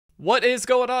What is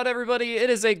going on, everybody?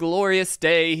 It is a glorious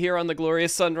day here on the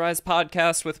Glorious Sunrise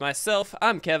podcast with myself.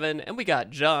 I'm Kevin, and we got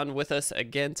John with us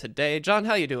again today. John,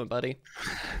 how you doing, buddy?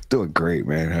 Doing great,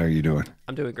 man. How are you doing?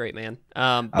 I'm doing great, man.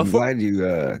 I'm glad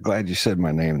you said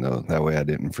my name though. That way I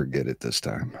didn't forget it this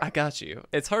time. I got you.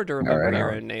 It's hard to remember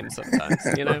your own name sometimes,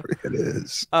 you know? It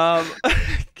is.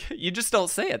 You just don't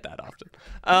say it that often.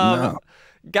 No.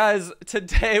 Guys,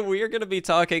 today we are going to be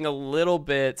talking a little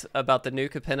bit about the new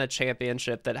Capenna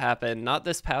Championship that happened not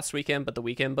this past weekend, but the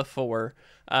weekend before.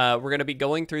 We're going to be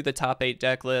going through the top 8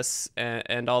 deck lists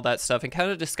and all that stuff and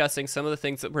kind of discussing some of the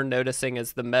things that we're noticing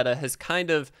as the meta has kind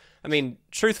of, I mean,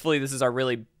 truthfully, this is our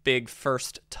really big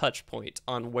first touch point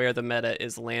on where the meta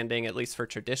is landing, at least for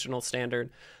traditional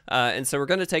standard. And so we're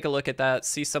going to take a look at that,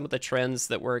 see some of the trends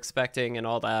that we're expecting and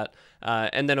all that.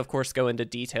 And then, of course, go into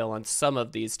detail on some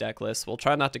of these deck lists. We'll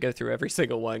try not to go through every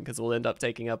single one because we'll end up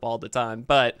taking up all the time.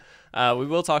 But we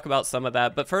will talk about some of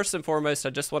that. But first and foremost,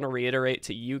 I just want to reiterate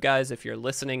to you guys, if you're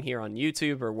listening here on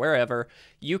YouTube or wherever,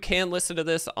 you can listen to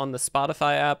this on the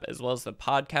Spotify app as well as the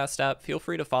podcast app. Feel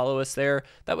free to follow us there.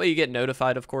 That way you get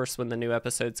notified, of course, when the new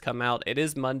episodes come out. It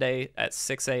is Monday at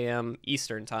 6 a.m.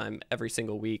 Eastern time every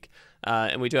single week.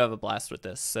 And we do have a blast with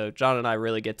this. So John and I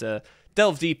really get to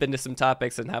delve deep into some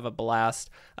topics and have a blast.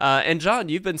 And John,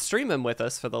 you've been streaming with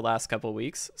us for the last couple of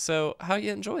weeks. So how are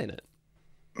you enjoying it?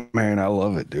 Man, I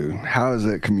love it, dude. How is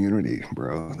that community,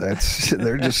 bro?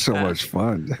 They're just so much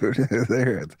fun,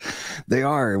 dude. They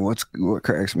are. And what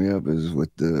cracks me up is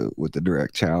with the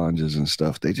direct challenges and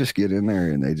stuff. They just get in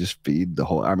there and they just feed the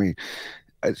whole. I mean,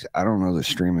 I don't know that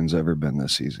streaming's ever been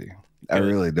this easy. I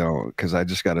really don't, because I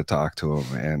just got to talk to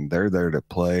them, and they're there to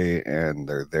play, and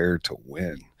they're there to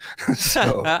win.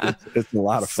 So it's a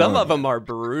lot of fun. Some of them are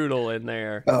brutal in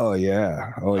there. Oh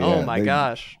yeah, oh my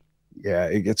gosh. Yeah,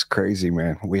 it gets crazy,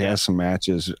 man. We have some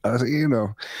matches.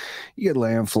 You get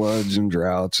land floods and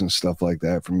droughts and stuff like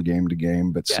that from game to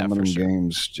game, but some of them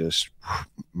games just,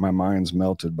 my mind's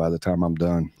melted by the time I'm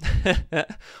done.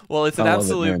 Well, it's an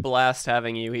absolute blast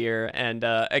having you here. And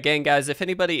again, guys, if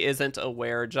anybody isn't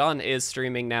aware, John is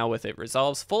streaming now with It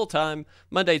Resolves full-time,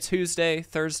 Monday, Tuesday,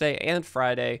 Thursday, and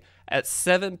Friday at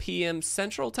 7 p.m.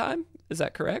 Central Time. Is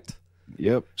that correct?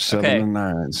 Yep, 7 to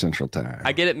 9 Central Time.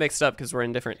 I get it mixed up because we're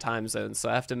in different time zones, so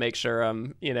I have to make sure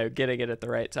I'm, getting it at the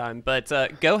right time. But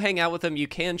go hang out with him. You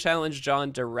can challenge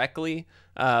John directly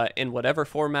in whatever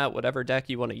format, whatever deck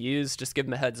you want to use. Just give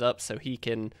him a heads up so he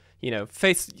can,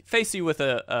 face you with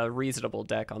a reasonable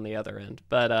deck on the other end.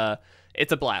 But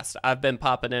it's a blast. I've been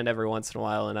popping in every once in a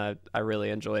while, and I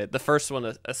really enjoy it. The first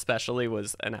one especially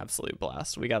was an absolute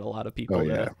blast. We got a lot of people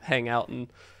to hang out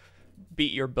and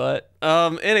beat your butt.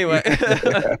 Anyway.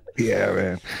 Yeah,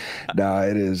 man. No,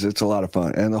 it is. It's a lot of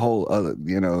fun. And the whole other,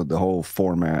 the whole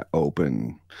format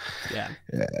open. Yeah.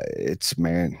 It's,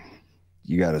 man,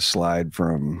 you got to slide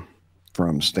from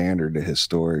standard to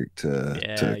historic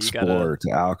to explore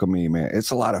to alchemy, man.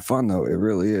 It's a lot of fun though. It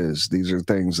really is. These are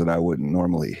things that I wouldn't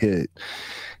normally hit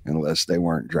unless they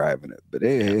weren't driving it. But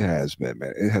it has been,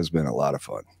 man. It has been a lot of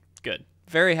fun. Good.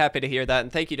 Very happy to hear that, and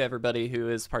thank you to everybody who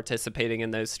is participating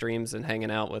in those streams and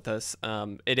hanging out with us.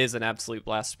 It is an absolute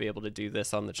blast to be able to do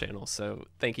this on the channel, so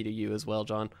thank you to you as well,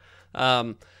 John.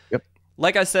 Yep.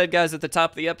 Like I said, guys, at the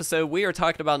top of the episode, we are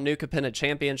talking about new Capenna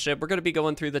Championship. We're going to be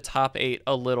going through the top 8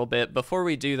 a little bit. Before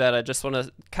we do that, I just want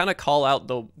to kind of call out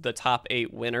the top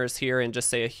 8 winners here and just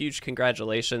say a huge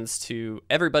congratulations to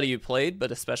everybody who played,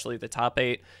 but especially the top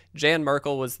 8. Jan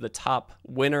Merkel was the top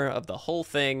winner of the whole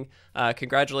thing.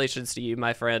 Congratulations to you,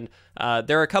 my friend.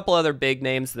 There are a couple other big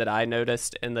names that I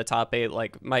noticed in the top 8,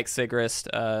 like Mike Sigrist,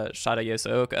 Shada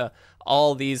Yosaoka.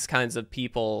 All these kinds of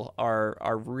people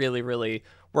are really, really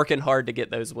working hard to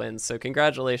get those wins. So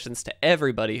congratulations to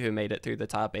everybody who made it through the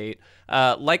top 8.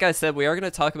 Like I said, we are going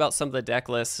to talk about some of the deck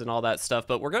lists and all that stuff,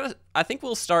 but I think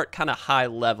we'll start kind of high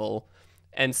level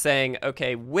and saying,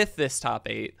 okay, with this top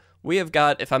 8, we have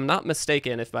got, if I'm not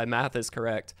mistaken, if my math is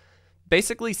correct,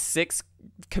 basically 6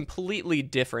 completely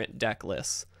different deck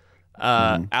lists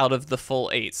out of the full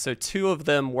 8. So 2 of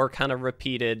them were kind of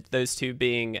repeated, those 2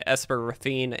 being Esper,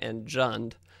 Rafine, and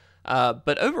Jund.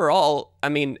 But overall, I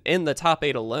mean, in the top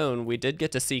 8 alone, we did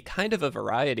get to see kind of a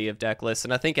variety of deck lists.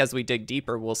 And I think as we dig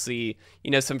deeper, we'll see,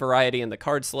 some variety in the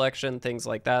card selection, things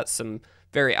like that, some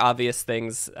very obvious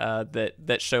things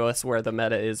that show us where the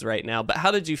meta is right now. But how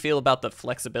did you feel about the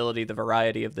flexibility, the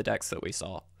variety of the decks that we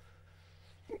saw?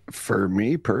 For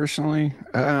me personally,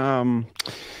 some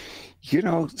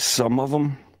of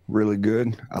them really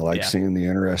good. I like seeing the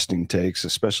interesting takes,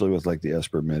 especially with like the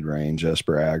Esper mid-range,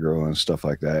 Esper aggro and stuff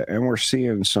like that. And we're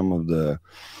seeing some of the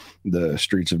the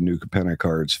Streets of New Capenna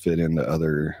cards fit into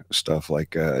other stuff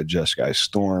like Jeskai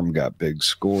Storm got big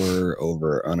score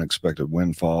over Unexpected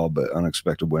Windfall, but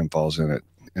Unexpected Windfall's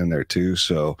in there too.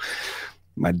 So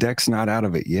my deck's not out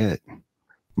of it yet.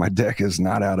 My deck is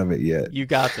not out of it yet. You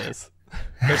got this.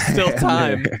 There's still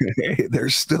time.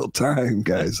 There's still time,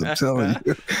 guys. I'm telling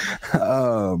you.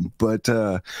 But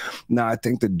no, I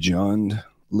think the Jund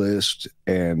list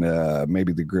and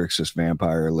maybe the Grixis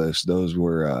Vampire list, those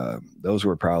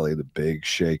were probably the big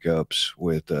shakeups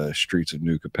with Streets of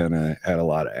New Capenna. Had a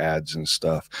lot of ads and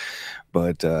stuff.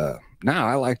 But no,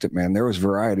 I liked it, man. There was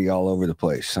variety all over the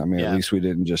place. I mean, at least we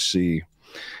didn't just see,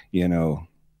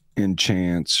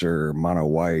 enchants or mono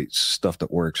whites, stuff that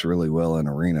works really well in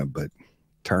arena, but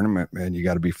tournament, man, you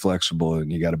got to be flexible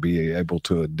and you got to be able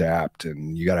to adapt,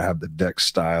 and you got to have the deck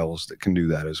styles that can do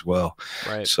that as well.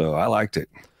 Right. So I liked it.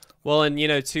 Well, and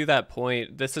to that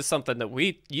point, this is something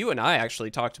that you and I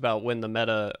actually talked about when the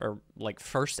meta, or like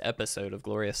first episode of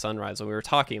Glorious Sunrise, when we were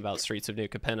talking about Streets of New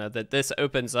Capenna, that this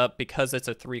opens up because it's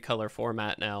a 3-color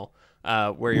format now,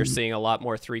 where you're seeing a lot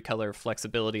more 3-color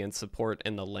flexibility and support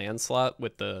in the land slot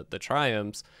with the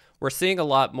triomes. We're seeing a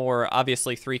lot more,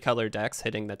 obviously, 3-color decks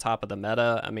hitting the top of the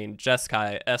meta. I mean,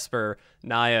 Jeskai, Esper,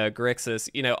 Naya, Grixis,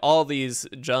 all these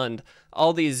Jund,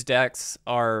 all these decks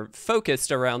are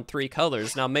focused around 3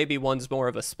 colors. Now, maybe one's more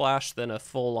of a splash than a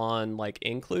full-on,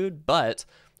 include, but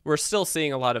we're still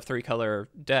seeing a lot of 3-color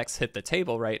decks hit the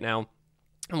table right now.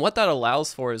 And what that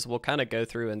allows for is, we'll kind of go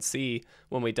through and see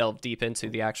when we delve deep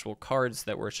into the actual cards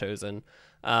that were chosen,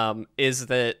 is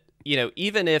that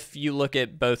even if you look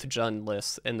at both Jund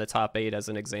lists in the top 8 as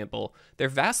an example, they're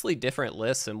vastly different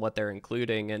lists in what they're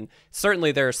including. And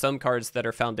certainly there are some cards that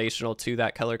are foundational to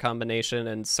that color combination,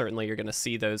 and certainly you're going to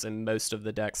see those in most of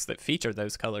the decks that feature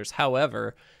those colors.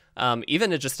 However,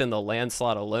 even just in the land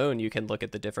slot alone, you can look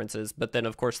at the differences. But then,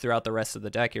 of course, throughout the rest of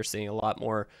the deck, you're seeing a lot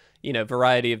more,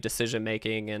 variety of decision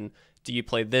making. And do you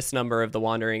play this number of the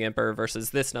Wandering Emperor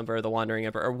versus this number of the Wandering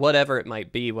Emperor, or whatever it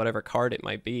might be, whatever card it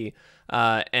might be.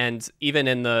 And even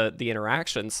in the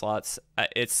interaction slots,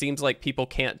 it seems like people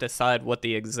can't decide what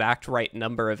the exact right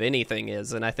number of anything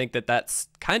is. And I think that that's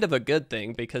kind of a good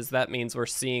thing, because that means we're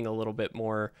seeing a little bit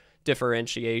more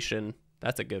differentiation.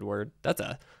 That's a good word. That's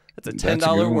a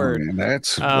 $10 word. Man.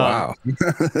 That's wow.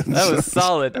 That was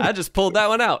solid. I just pulled that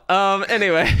one out.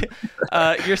 Anyway,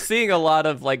 you're seeing a lot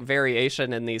of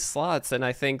variation in these slots, and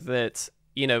I think that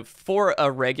for a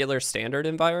regular standard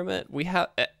environment,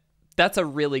 that's a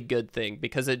really good thing,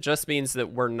 because it just means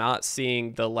that we're not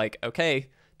seeing the okay,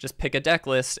 just pick a deck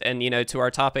list. And to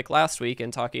our topic last week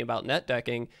and talking about net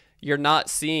decking, you're not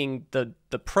seeing the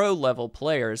pro level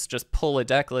players just pull a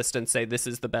deck list and say this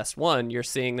is the best one. You're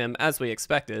seeing them, as we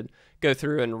expected, go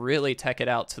through and really tech it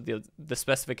out to the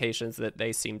specifications that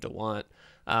they seem to want.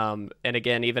 And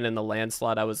again, even in the land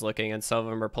slot, I was looking, and some of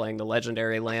them are playing the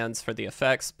legendary lands for the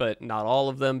effects, but not all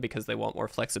of them, because they want more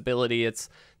flexibility.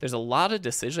 There's a lot of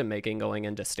decision making going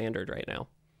into standard right now.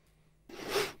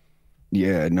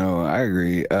 Yeah, no, I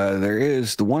agree. There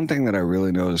is the one thing that I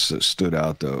really noticed that stood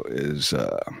out, though, is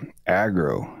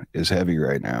aggro is heavy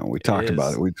right now. We talked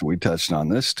about it. We touched on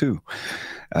this too.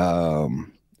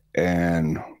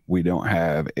 And we don't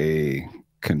have a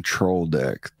control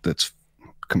deck that's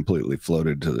completely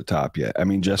floated to the top yet. I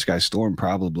mean, Jeskai Storm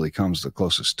probably comes the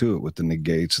closest to it with the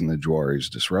negates and the Jwari's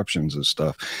disruptions and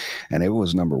stuff, and it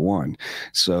was number 1.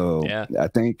 So yeah. I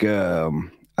think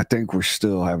we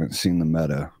still haven't seen the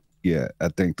meta. Yeah, I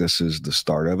think this is the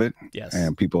start of it. Yes.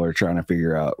 And people are trying to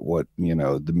figure out what,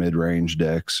 the mid-range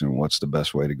decks and what's the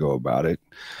best way to go about it.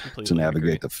 Completely to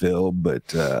navigate the field.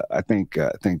 But I think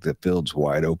the field's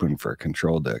wide open for a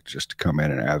control deck just to come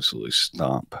in and absolutely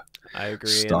stomp. I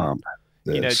agree. Stomp.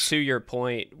 To your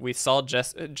point, we saw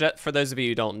for those of you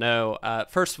who don't know,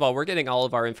 first of all, we're getting all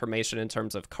of our information in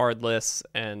terms of card lists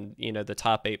and, the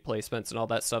top 8 placements and all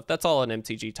that stuff. That's all in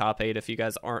MTG Top 8. If you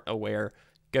guys aren't aware,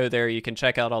 go there. You can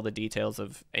check out all the details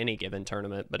of any given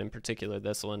tournament, but in particular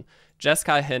this one.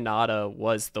 Jeskai Hinata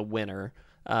was the winner,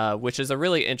 which is a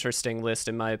really interesting list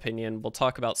in my opinion. We'll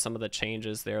talk about some of the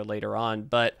changes there later on,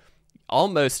 but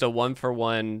almost a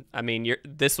 1-for-1. I mean,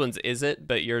 this one's Izzet,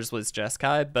 but yours was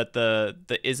Jeskai, but the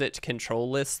Izzet control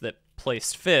list that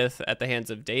placed 5th at the hands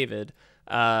of David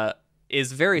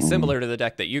is very similar to the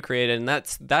deck that you created, and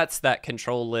that's that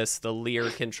control list, the Lear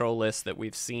control list that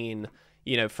we've seen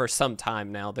for some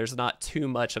time now. There's not too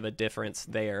much of a difference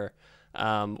there.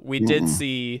 We did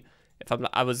see,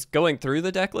 I was going through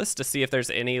the deck list to see if there's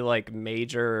any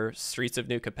major Streets of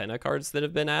New Capenna cards that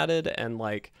have been added, and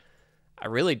I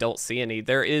really don't see any.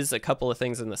 There is a couple of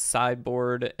things in the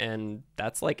sideboard, and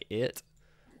that's it.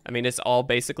 I mean, it's all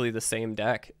basically the same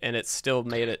deck, and it still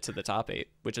made it to the top 8,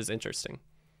 which is interesting.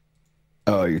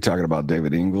 Oh, you're talking about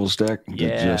David Ingles' deck, the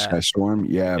Yeah. Jeskai Storm?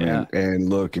 Yeah, Yeah. man. And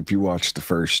look, if you watch the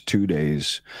first 2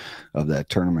 days of that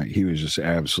tournament, he was just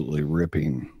absolutely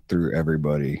ripping through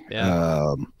everybody.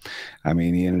 Yeah. I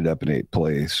mean, he ended up in 8th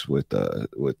place with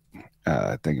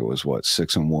I think it was what,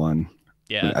 6-1.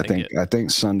 Yeah, I think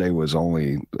Sunday was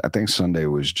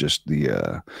just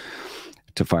the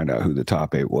to find out who the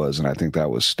top 8 was, and I think that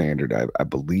was standard. I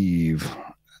believe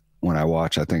when I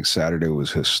watched, I think Saturday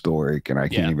was historic, and I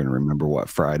can't even remember what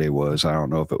Friday was. I don't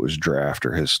know if it was draft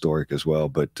or historic as well,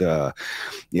 but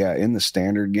yeah, in the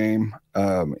standard game,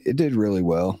 it did really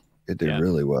well. It did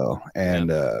really well,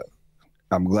 and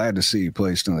I'm glad to see he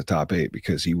placed in the top 8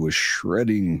 because he was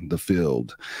shredding the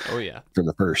field. Oh yeah, for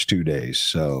the first 2 days.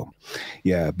 So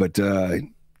yeah, but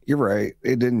you're right.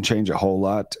 It didn't change a whole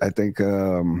lot. I think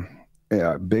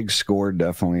big score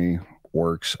definitely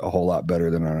works a whole lot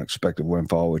better than unexpected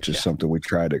windfall, which is something we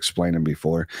tried explaining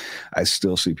before. I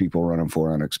still see people running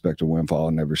for unexpected windfall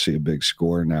and never see a big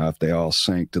score. Now, if they all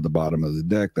sink to the bottom of the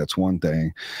deck, that's one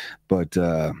thing. But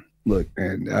look,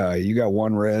 and you got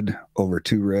 1 red over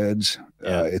 2 reds.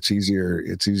 It's easier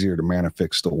to mana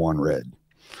fix the 1 red.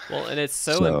 Well, and it's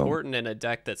so important in a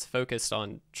deck that's focused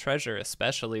on treasure,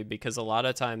 especially because a lot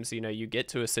of times, you get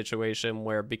to a situation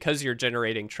where because you're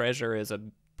generating treasure is a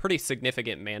pretty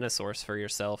significant mana source for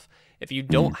yourself. If you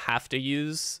don't have to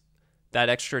use that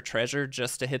extra treasure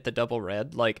just to hit the double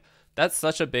red, like that's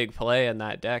such a big play in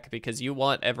that deck because you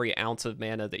want every ounce of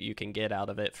mana that you can get out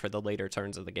of it for the later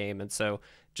turns of the game. And so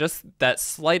just that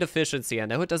slight efficiency, I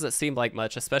know it doesn't seem like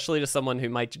much, especially to someone who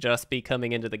might just be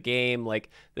coming into the game, like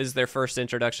this is their first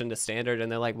introduction to standard,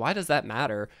 and they're like, why does that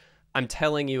matter? I'm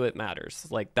telling you it matters.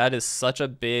 Like that is such a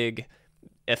big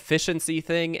efficiency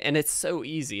thing, and it's so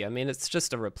easy. I mean, it's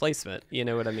just a replacement. You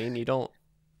know what I mean?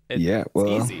 It's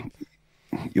easy.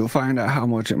 You'll find out how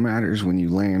much it matters when you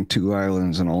land 2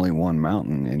 islands and only 1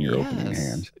 mountain in your opening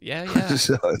hand. Yeah.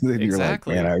 So then you're like,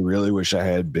 man, I really wish I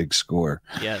had big score.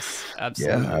 Yes,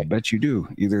 absolutely. Yeah, I bet you do.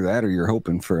 Either that or you're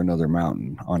hoping for another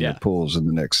mountain on your pulls in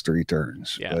the next 3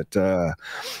 turns. But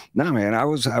no, man, I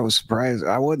was surprised.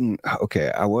 I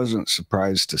wasn't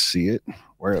surprised to see it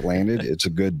where it landed. It's a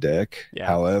good deck.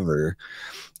 However,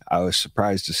 I was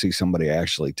surprised to see somebody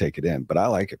actually take it in, but I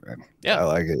like it, man. I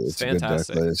like it. It's a good deck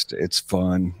list. It's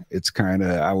fun. It's kind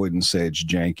of, I wouldn't say it's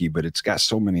janky, but it's got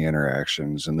so many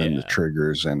interactions and then the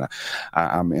triggers, and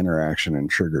I'm interaction and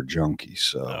trigger junkie.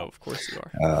 So of course you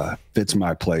are. Fits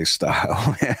my play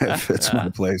style. Fits my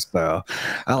play style.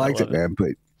 I liked it, man.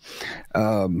 But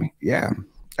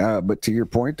but to your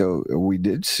point, though, we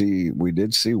did see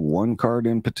 1 card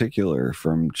in particular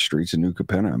from Streets of New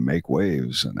Capenna make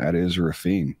waves, and that is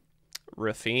Rafine.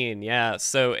 Rafine, yeah.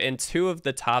 So in 2 of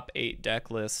the top 8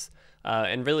 deck lists,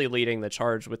 and really leading the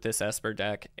charge with this Esper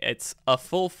deck, it's a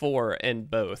full 4 in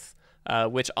both,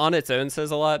 which on its own says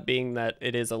a lot, being that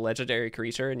it is a legendary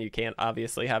creature and you can't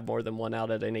obviously have more than 1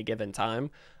 out at any given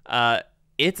time.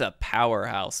 It's a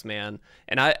powerhouse, man.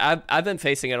 And I've been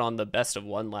facing it on the best of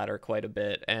 1 ladder quite a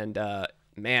bit, and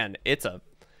man, it's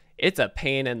a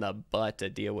pain in the butt to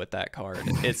deal with that card.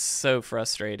 It's so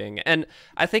frustrating. And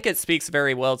I think it speaks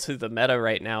very well to the meta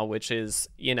right now, which is,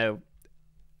 a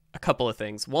couple of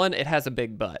things. 1, it has a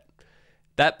big butt.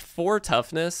 That 4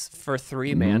 toughness for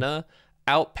 3 mana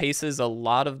outpaces a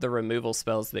lot of the removal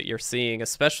spells that you're seeing,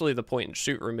 especially the point and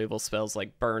shoot removal spells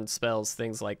like burn spells,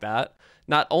 things like that.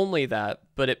 Not only that,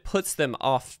 but it puts them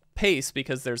off pace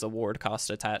because there's a ward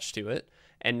cost attached to it.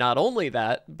 And not only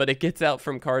that, but it gets out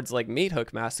from cards like Meat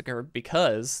Hook Massacre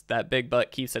because that big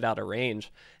butt keeps it out of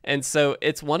range. And so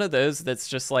it's one of those that's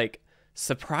just like,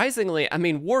 surprisingly, I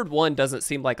mean, Ward 1 doesn't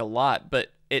seem like a lot, but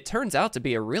it turns out to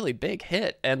be a really big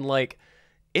hit. And like,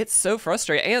 it's so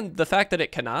frustrating. And the fact that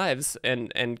it connives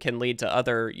and can lead to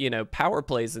other, power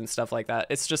plays and stuff like that,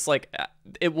 it's just like,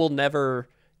 it will never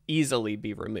easily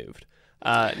be removed.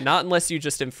 Not unless you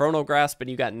just Infernal Grasp and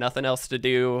you got nothing else to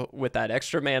do with that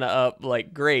extra mana up,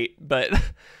 like great, but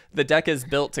the deck is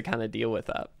built to kind of deal with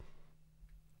that.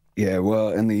 Yeah, well,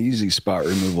 and the easy spot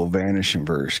removal Vanish and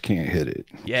Verse can't hit it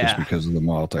just because of the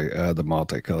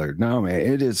multicolored. No,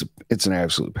 man, it's an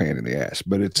absolute pain in the ass,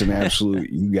 but it's an absolute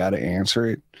you got to answer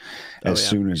it as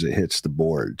soon as it hits the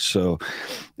board. So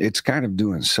it's kind of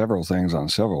doing several things on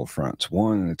several fronts.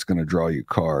 1, it's going to draw you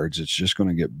cards. It's just going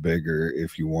to get bigger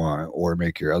if you want, or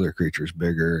make your other creatures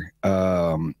bigger.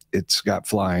 It's got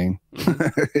flying.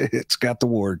 It's got the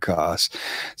ward cost.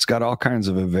 It's got all kinds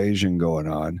of evasion going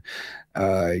on.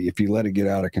 If you let it get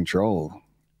out of control,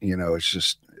 it's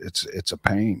just it's a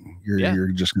pain. You're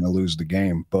just going to lose the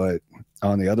game. But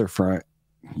on the other front,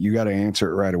 you got to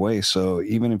answer it right away. So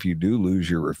even if you do lose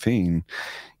your Rafine,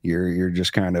 you're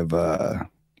just kind of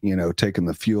taking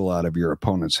the fuel out of your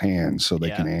opponent's hands so they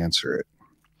Yeah. can answer it.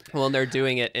 Well, and they're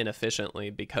doing it inefficiently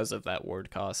because of that ward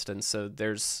cost, and so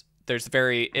it's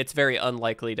very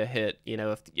unlikely to hit.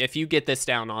 If you get this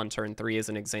down on turn 3 as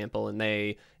an example, and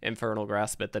they Infernal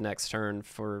Grasp it the next turn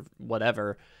for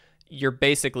whatever, you're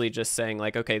basically just saying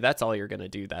like, okay, that's all you're going to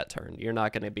do that turn. You're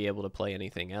not going to be able to play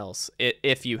anything else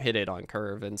if you hit it on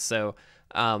curve, and so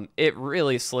it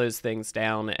really slows things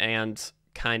down and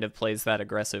kind of plays that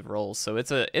aggressive role. So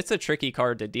it's a tricky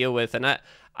card to deal with, and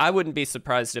I wouldn't be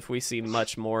surprised if we see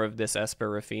much more of this Esper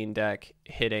Rafine deck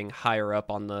hitting higher up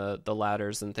on the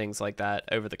ladders and things like that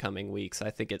over the coming weeks. I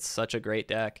think it's such a great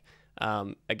deck.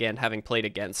 Again, having played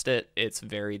against it, it's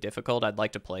very difficult. I'd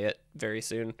like to play it very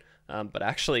soon, but I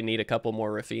actually need a couple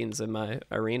more Rafines in my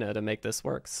arena to make this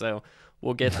work. So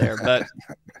we'll get there. But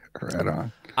right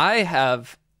on.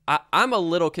 I'm a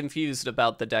little confused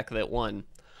about the deck that won.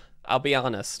 I'll be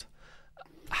honest.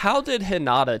 How did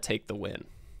Hinata take the win?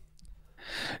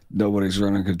 Nobody's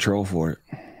running control for it.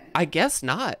 I guess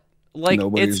not. Like,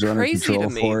 nobody's it's crazy to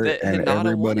me that and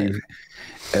Hinata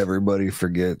everybody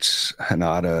forgets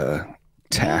Hinata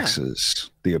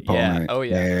taxes the opponent. Yeah. Oh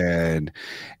yeah.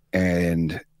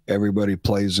 And everybody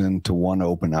plays into one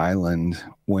open island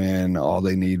when all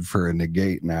they need for a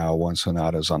negate now, once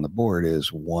Hinata's on the board,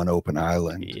 is one open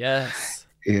island. Yes.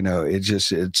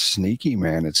 It's sneaky,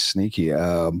 man. It's sneaky.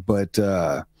 But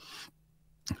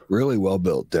really well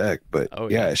built deck. But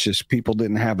yeah, it's just people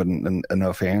didn't have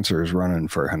enough answers running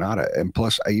for Hinata. And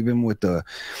plus, even with the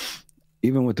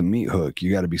meat hook,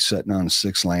 you got to be setting on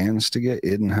 6 lands to get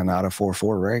it in Hinata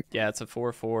 4/4, right? Yeah, it's a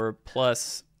 4/4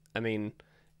 plus. I mean,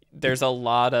 there's a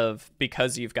lot of,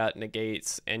 because you've got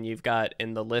negates and you've got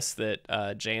in the list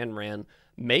that Jan ran,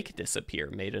 Make Disappear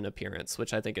made an appearance,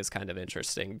 which I think is kind of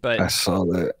interesting. But I saw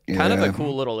that. Yeah. Kind of a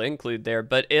cool little include there.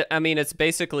 But it's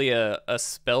basically a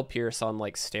spell pierce on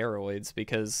like steroids,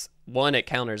 because one, it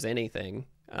counters anything.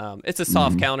 It's a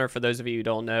soft counter for those of you who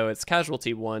don't know. It's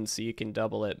casualty 1, so you can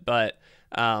double it, but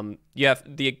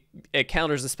it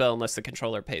counters the spell unless the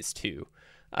controller pays 2.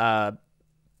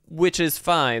 Which is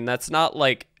fine. That's not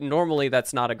like, normally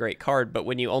that's not a great card, but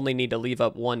when you only need to leave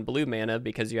up 1 blue mana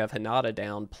because you have Hinata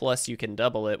down, plus you can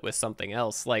double it with something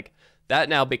else, like that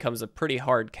now becomes a pretty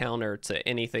hard counter to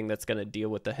anything that's going to deal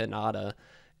with the Hinata.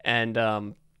 And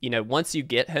once you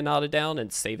get Hinata down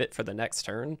and save it for the next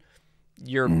turn,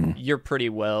 you're pretty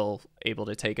well able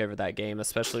to take over that game,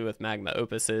 especially with Magma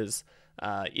Opuses,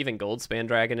 even Goldspan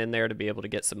Dragon in there to be able to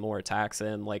get some more attacks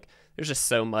in. Like, there's just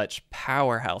so much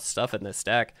powerhouse stuff in this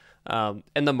deck. And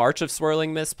the March of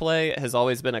Swirling Misplay has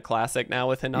always been a classic now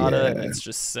with Hinata, and it's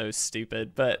just so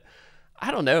stupid. But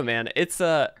I don't know, man.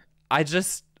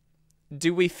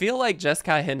 Do we feel like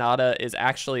Jeskai Hinata is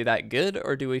actually that good,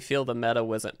 or do we feel the meta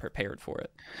wasn't prepared for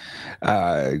it?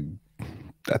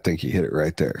 I think you hit it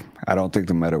right there. I don't think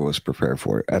the meta was prepared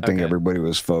for it. I think everybody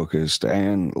was focused,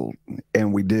 and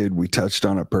we touched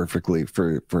on it perfectly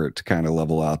for it to kind of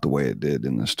level out the way it did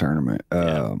in this tournament.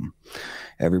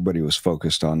 Everybody was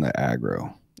focused on the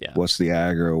aggro. Yeah. What's the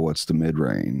aggro? What's the mid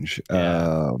range?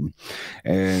 Yeah.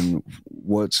 And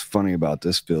what's funny about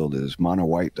this build is mono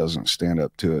white doesn't stand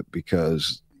up to it,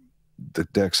 because the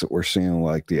decks that we're seeing,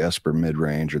 like the Esper mid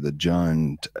range or the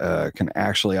Jund, can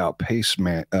actually outpace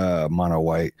mono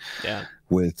white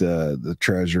with the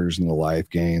treasures and the life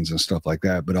gains and stuff like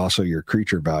that. But also your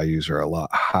creature values are a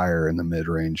lot higher in the mid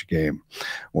range game,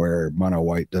 where mono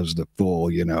white does the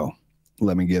full,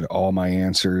 let me get all my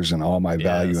answers and all my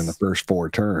value in the first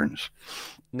 4 turns.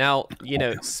 Now,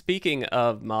 speaking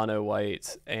of mono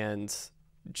white, and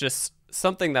just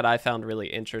something that I found really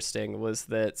interesting was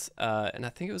that, and I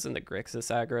think it was in the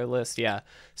Grixis aggro list. Yeah.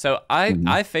 So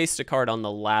I faced a card on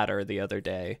the ladder the other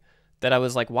day that I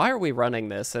was like, why are we running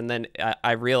this? And then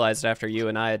I realized after you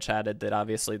and I had chatted that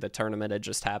obviously the tournament had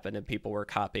just happened and people were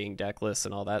copying deck lists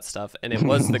and all that stuff. And it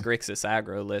was the Grixis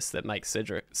aggro list that Mike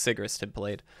Sigrist had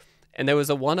played. And there was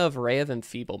a one of Ray of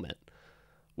Enfeeblement,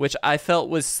 which I felt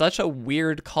was such a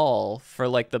weird call for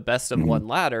like the best of one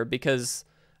ladder, because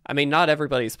I mean, not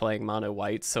everybody's playing mono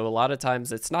white, so a lot of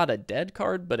times it's not a dead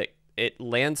card, but it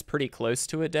lands pretty close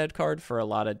to a dead card for a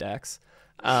lot of decks.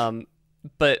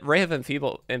 But Ray of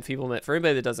Enfeeblement, for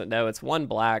anybody that doesn't know, it's 1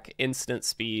 black, instant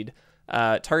speed.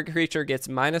 Target creature gets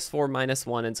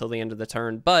 -4/-1 until the end of the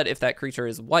turn, but if that creature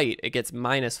is white, it gets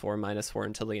 -4/-4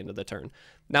 until the end of the turn.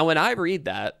 Now, when I read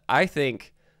that, I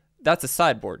think that's a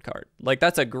sideboard card. Like,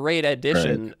 that's a great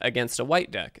addition against a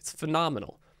white deck. It's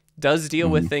phenomenal. Does deal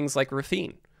with things like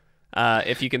Rafine,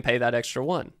 if you can pay that extra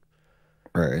 1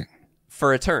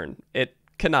 for a turn. It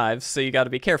connives, so you got to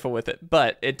be careful with it.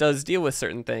 But it does deal with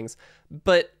certain things.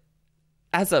 But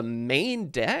as a main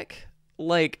deck,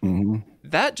 like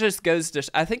that just goes to,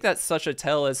 I think that's such a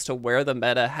tell as to where the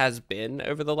meta has been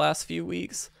over the last few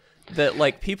weeks, that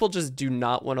like people just do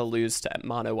not want to lose to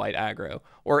mono white aggro,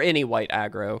 or any white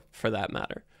aggro for that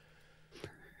matter.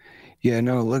 Yeah,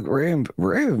 no, look, Ray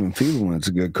of Enfeeblement's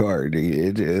a good card.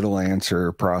 It'll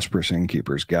answer Prosperous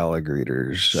Innkeepers, Gala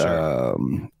Greeters. Sure.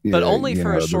 But only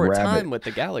for a short time with the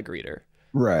Gala Greeter.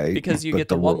 Right. Because you get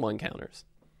the 1/1 counters.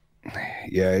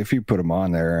 Yeah, if you put them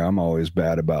on there, I'm always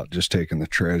bad about just taking the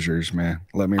treasures, man.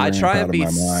 Let me. I try and be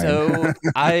so.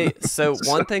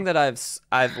 One thing that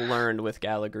I've learned with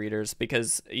Gala Greeters,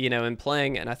 because in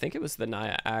playing, and I think it was the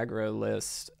Naya aggro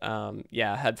list. I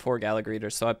had 4 Gala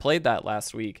Greeters, so I played that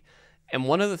last week. And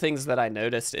one of the things that I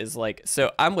noticed is like,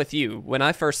 so I'm with you. When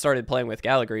I first started playing with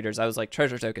Gala Greeters, I was like,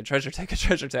 treasure token, treasure token,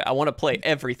 treasure token. I want to play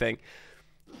everything.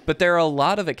 But there are a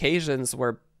lot of occasions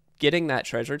where getting that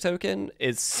treasure token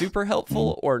is super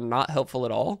helpful or not helpful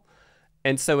at all.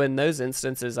 And so in those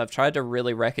instances, I've tried to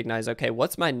really recognize, okay,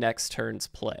 what's my next turn's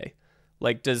play?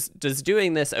 Like, does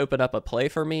doing this open up a play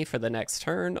for me for the next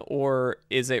turn? Or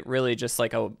is it really just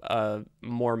like a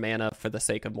more mana for the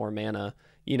sake of more mana?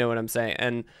 You know what I'm saying?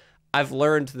 And I've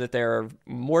learned that there are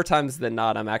more times than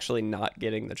not, I'm actually not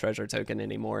getting the treasure token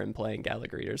anymore and playing Gala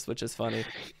Greeters, which is funny.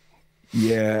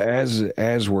 Yeah,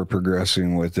 as we're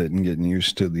progressing with it and getting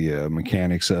used to the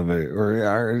mechanics of it,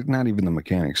 or not even the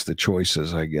mechanics, the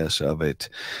choices, I guess, of it,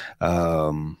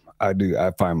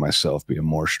 I find myself being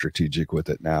more strategic with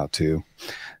it now too.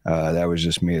 That was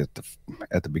just me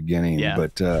at the beginning. Yeah.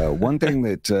 But one thing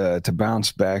that to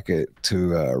bounce back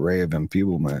to Ray of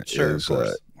Enfeeblement is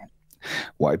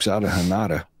wipes out a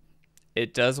Hinata.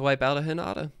 It does wipe out a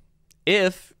Hinata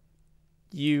if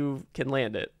you can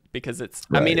land it, because it's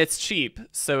right. I mean, it's cheap,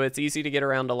 so it's easy to get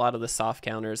around a lot of the soft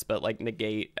counters, but like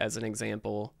negate as an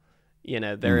example,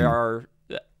 there are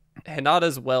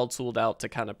Hinata's well tooled out to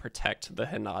kind of protect the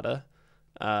Hinata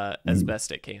as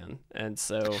best it can. And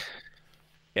so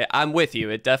yeah, I'm with you.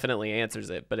 It definitely answers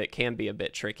it, but it can be a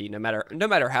bit tricky. No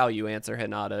matter how you answer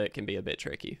Hinata, it can be a bit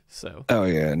tricky. So. Oh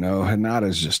yeah, no,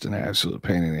 Hinata's just an absolute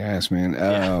pain in the ass, man.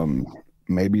 Yeah.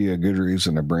 Maybe a good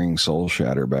reason to bring Soul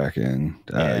Shatter back in.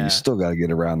 You still got to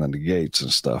get around the negates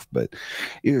and stuff, but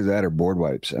either that or board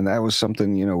wipes. And that was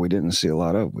something, we didn't see a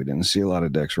lot of. We didn't see a lot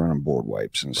of decks running board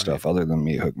wipes and stuff other than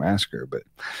Meat Hook Massacre. But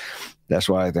that's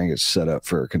why I think it's set up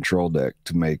for a control deck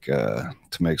to make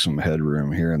some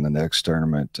headroom here in the next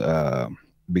tournament.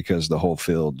 Because the whole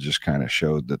field just kind of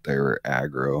showed that they were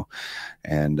aggro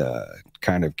and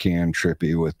kind of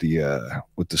trippy with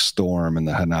the Storm and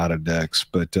the Hinata decks.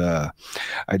 But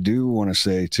I do want to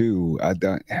say too,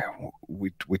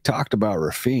 we talked about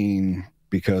Rafine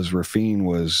because Rafine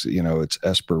was, it's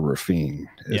Esper Rafine.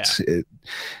 It's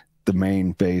the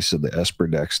main face of the Esper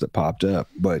decks that popped up.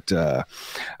 But I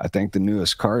think the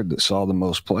newest card that saw the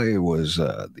most play was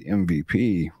the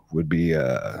MVP would be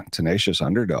Tenacious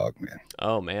Underdog, man.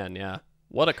 Oh man, yeah.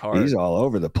 What a card. He's all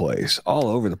over the place.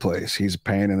 He's a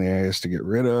pain in the ass to get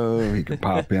rid of. He can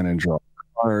pop in and draw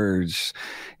cards.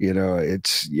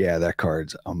 That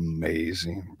card's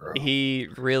amazing, bro. He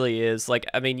really is. Like,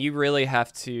 I mean, you really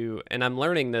have to, and I'm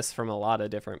learning this from a lot of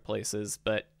different places,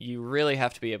 but you really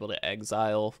have to be able to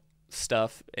exile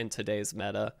stuff in today's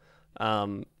meta.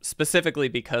 Specifically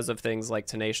because of things like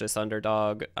Tenacious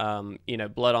Underdog.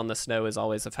 Blood on the Snow is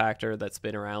always a factor that's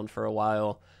been around for a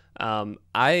while.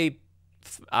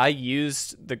 I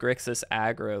used the Grixis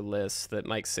aggro list that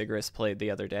Mike Sigris played the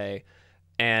other day,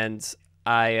 and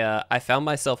I found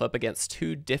myself up against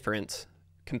 2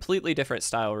 completely different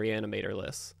style Reanimator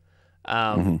lists.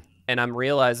 And I'm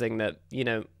realizing that,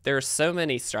 there are so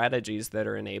many strategies that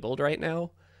are enabled right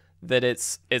now that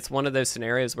it's one of those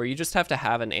scenarios where you just have to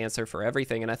have an answer for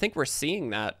everything. And I think we're seeing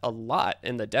that a lot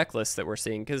in the deck lists that we're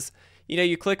seeing, because,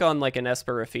 you click on like an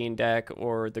Esper Rafine deck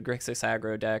or the Grixis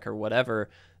aggro deck or whatever,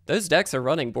 those decks are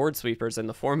running board sweepers in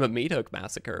the form of Meat Hook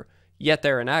Massacre, yet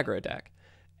they're an aggro deck.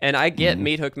 And I get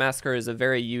Meat Hook Massacre is a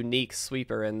very unique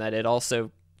sweeper in that it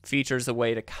also features a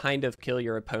way to kind of kill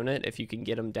your opponent if you can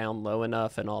get them down low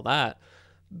enough and all that.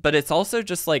 But it's also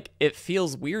just like, it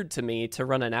feels weird to me to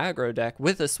run an aggro deck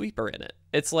with a sweeper in it.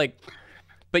 It's like,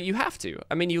 but you have to.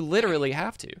 I mean, you literally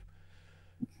have to.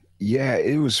 Yeah,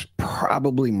 it was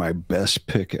probably my best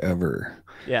pick ever.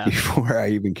 Yeah. Before I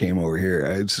even came over here,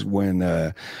 it's when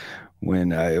it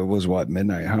was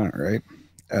Midnight Hunt, right?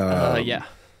 Yeah.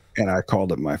 And I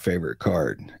called it my favorite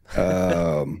card.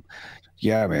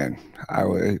 Yeah, man.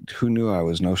 Who knew I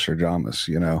was Nostradamus,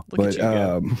 But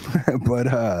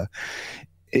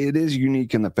it is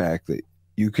unique in the fact that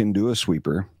you can do a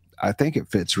sweeper. I think it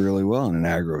fits really well in an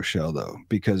aggro shell though,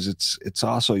 because it's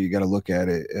also, you got to look at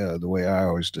it the way I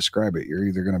always describe it. You're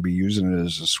either going to be using it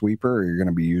as a sweeper or you're going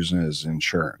to be using it as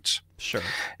insurance. Sure.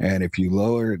 And if you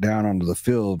lower it down onto the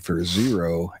field for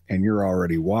 0 and you're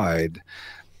already wide,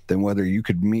 then whether you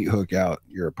could meat hook out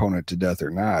your opponent to death or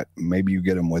not, maybe you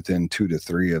get them within 2 to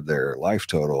 3 of their life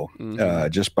total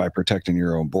just by protecting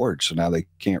your own board. So now they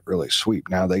can't really sweep.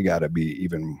 Now they got to be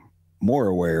even more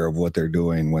aware of what they're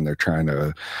doing when they're trying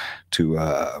to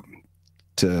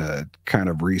kind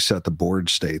of reset the board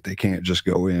state. They can't just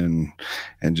go in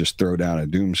and just throw down a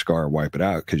doom scar and wipe it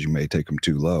out, because you may take them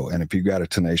too low. And if you got a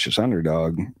tenacious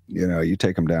underdog, you know, you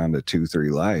take them down to 2-3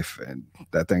 life and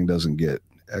that thing doesn't get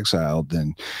exiled,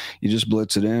 then you just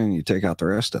blitz it in and you take out the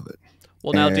rest of it.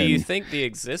 Well, now, do you think the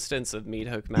existence of Meat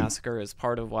Hook Massacre is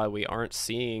part of why we aren't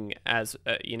seeing, as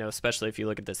you know, especially if you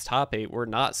look at this top 8, we're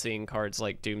not seeing cards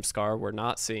like Doomscar, we're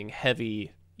not seeing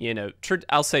heavy, you know,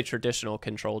 I'll say traditional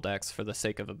control decks for the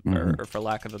sake of or for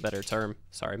lack of a better term.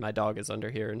 Sorry, my dog is under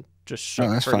here and just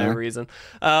shook for no reason.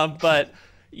 But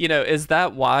you know, is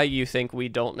that why you think we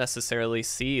don't necessarily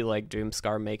see like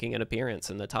Doomscar making an appearance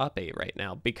in the top 8 right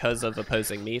now, because of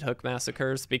opposing Meat Hook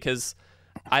Massacres? Because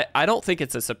I don't think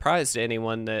it's a surprise to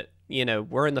anyone that, you know,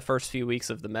 we're in the first few weeks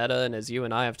of the meta, and as you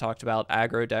and I have talked about,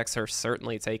 aggro decks are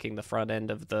certainly taking the front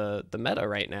end of the meta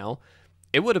right now.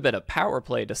 It would have been a power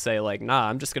play to say like, nah,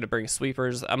 I'm just going to bring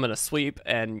sweepers, I'm going to sweep,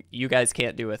 and you guys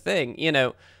can't do a thing. You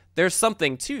know, there's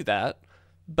something to that.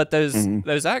 But those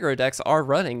aggro decks are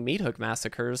running Meat Hook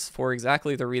Massacres for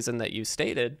exactly the reason that you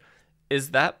stated.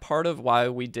 Is that part of why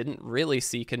we didn't really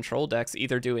see control decks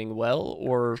either doing well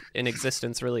or in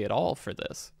existence really at all for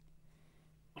this?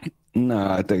 No,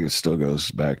 I think it still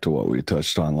goes back to what we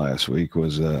touched on last week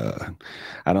was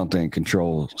I don't think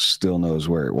control still knows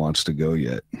where it wants to go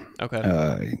yet.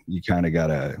 Okay. You kind of got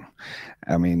to,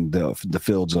 I mean, the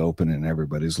field's open and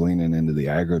everybody's leaning into the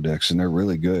aggro decks and they're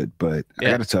really good. But I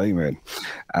got to tell you, man,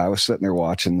 I was sitting there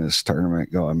watching this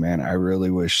tournament going, man, I really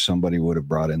wish somebody would have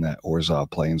brought in that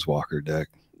Orzhov Planeswalker deck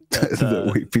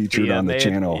that we featured on the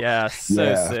channel. Yeah,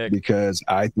 sick. Because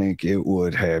I think it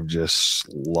would have just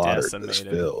slaughtered this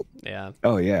field. Yeah.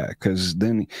 Oh, yeah. Because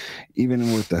then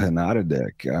even with the Hanada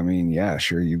deck, I mean, yeah,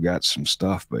 sure, you've got some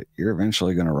stuff, but you're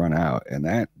eventually going to run out. And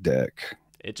that deck,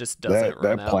 it just doesn't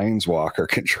run out. That Planeswalker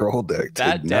control deck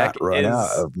that did deck not run out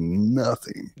of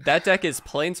nothing. That deck is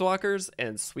Planeswalkers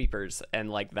and Sweepers,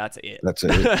 and like that's it. That's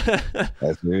it.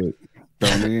 That's it.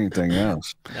 Don't need anything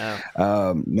else.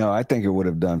 No, I think it would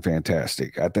have done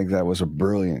fantastic. I think that was a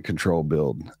brilliant control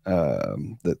build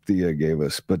that Thea gave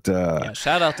us. But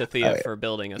shout out to Thea for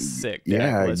building a sick deck.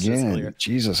 Yeah, again,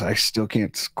 Jesus, I still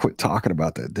can't quit talking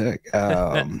about that deck.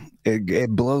 It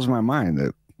blows my mind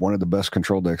that one of the best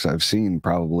control decks I've seen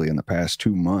probably in the past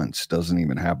 2 months doesn't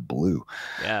even have blue.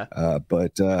 Yeah.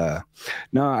 But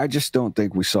no, I just don't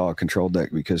think we saw a control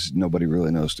deck because nobody really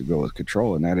knows to go with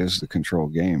control. And that is the control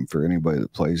game for anybody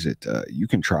that plays it. You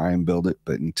can try and build it,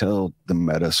 but until the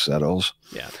meta settles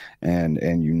and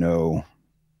you know,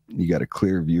 you got a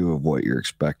clear view of what you're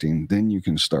expecting, then you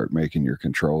can start making your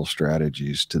control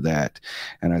strategies to that.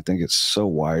 And I think it's so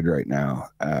wide right now.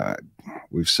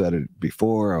 We've said it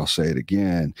before, I'll say it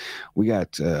again. We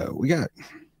got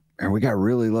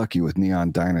really lucky with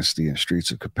Neon Dynasty and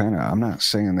Streets of Capenna. I'm not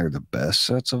saying they're the best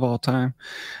sets of all time,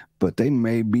 but they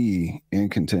may be in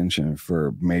contention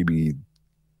for maybe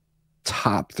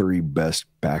top 3 best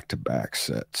back-to-back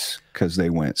sets because they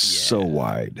went so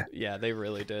wide. Yeah, they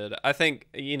really did. I think,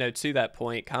 you know, to that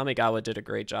point, Kamigawa did a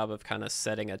great job of kind of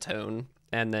setting a tone,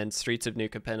 and then Streets of New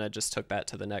Capenna just took that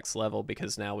to the next level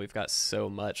because now we've got so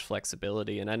much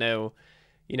flexibility. And I know,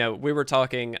 you know, we were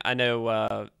talking, I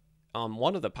know on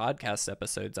one of the podcast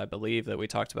episodes, I believe, that we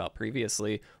talked about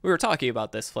previously, we were talking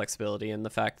about this flexibility and the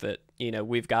fact that, you know,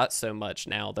 we've got so much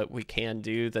now that we can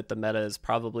do that the meta is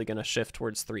probably going to shift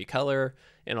towards 3 color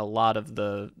in a lot of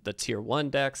the tier 1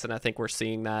 decks. And I think we're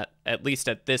seeing that, at least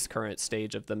at this current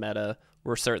stage of the meta,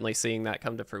 we're certainly seeing that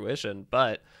come to fruition.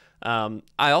 But I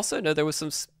also know there was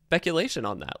some speculation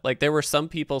on that. Like there were some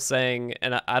people saying,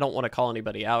 and I don't want to call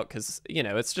anybody out because, you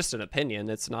know, it's just an opinion.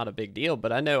 It's not a big deal.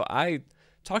 But I know I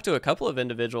talked to a couple of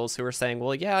individuals who were saying,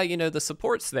 well, yeah, you know, the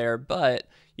support's there, but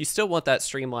you still want that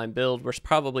streamlined build. We're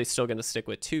probably still going to stick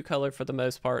with 2 color for the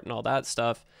most part and all that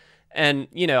stuff. And,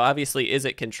 you know, obviously, Is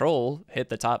It Control hit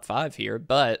the top 5 here,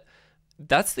 but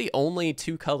that's the only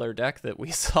 2 color deck that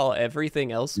we saw.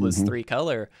 Everything else was 3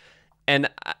 color. And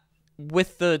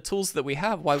with the tools that we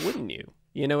have, why wouldn't you?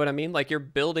 You know what I mean? Like you're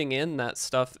building in that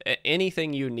stuff.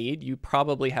 Anything you need, you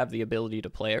probably have the ability to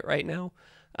play it right now.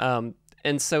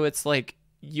 And so it's like,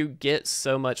 you get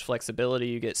so much flexibility,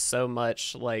 you get so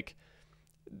much like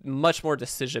much more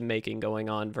decision making going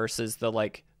on versus the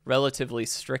like relatively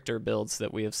stricter builds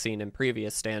that we have seen in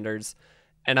previous standards.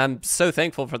 And I'm so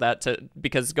thankful for that,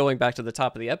 because going back to the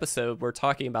top of the episode, we're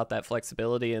talking about that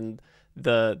flexibility and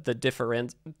the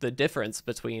difference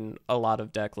between a lot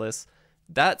of deck lists.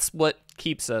 That's what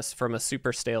keeps us from a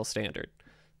super stale standard.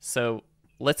 So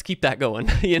let's keep that going.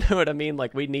 You know what I mean?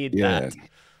 Like, we need that.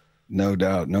 No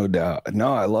doubt, no doubt.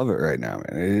 No, I love it right now,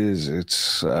 man.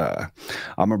 It's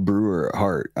I'm a brewer at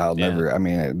heart. I'll never, I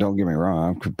mean, don't get me wrong,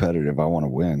 I'm competitive. I want to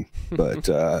win, but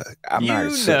I'm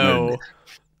not sitting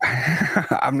there,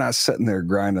 I'm not sitting there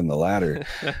grinding the ladder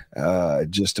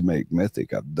just to make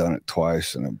Mythic. I've done it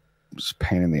twice and it's a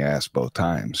pain in the ass both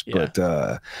times. But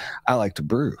I like to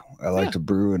brew. I like to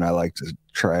brew, and I like to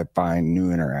try to find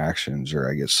new interactions, or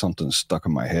I get something stuck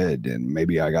in my head and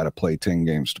maybe I got to play 10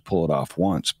 games to pull it off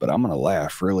once, but I'm going to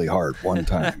laugh really hard one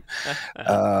time.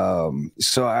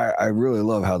 So I really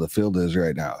love how the field is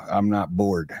right now. I'm not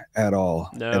bored at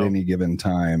all at any given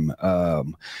time.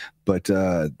 But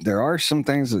there are some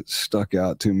things that stuck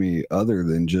out to me other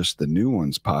than just the new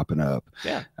ones popping up.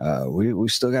 We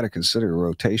still got to consider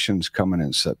rotations coming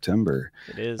in September.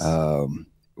 It is.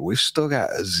 We've still got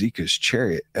Azeka's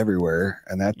Chariot everywhere,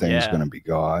 and that thing's going to be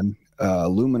gone.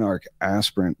 Luminarch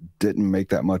Aspirant didn't make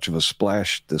that much of a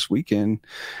splash this weekend,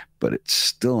 but it's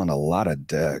still in a lot of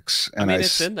decks. And I mean,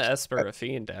 it's in the Esper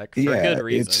Fiend deck for good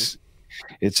reason.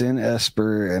 It's in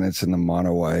Esper, and it's in the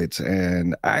mono whites,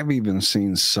 and I've even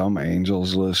seen some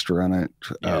Angels list run it,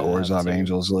 Orzhov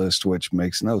Angels list, which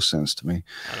makes no sense to me.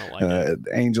 I don't like it.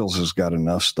 Angels has got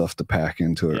enough stuff to pack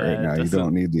into it right now. You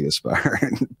don't need the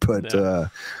Aspirant. But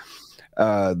the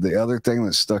other thing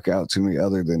that stuck out to me,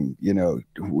 other than, you know,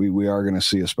 we are going to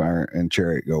see Aspirant and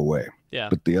Chariot go away.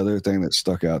 But the other thing that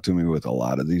stuck out to me with a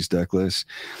lot of these deck lists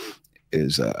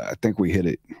is I think we hit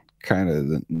it kind of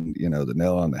the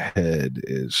nail on the head,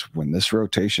 is when this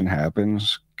rotation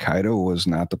happens, Kaido was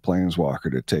not the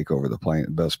planeswalker to take over the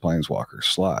best planeswalker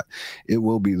slot. It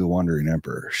will be the Wandering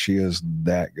Emperor. She is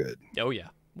that good. Oh yeah,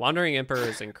 Wandering Emperor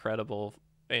is incredible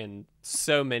in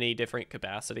so many different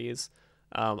capacities.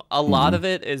 A lot of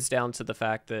it is down to the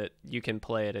fact that you can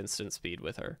play at instant speed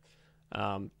with her.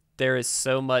 There is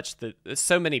so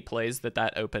many plays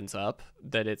that opens up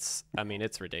that it's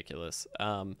ridiculous.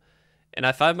 And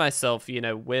I find myself, you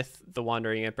know, with the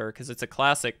Wandering Emperor, because it's a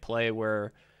classic play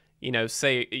where, you know,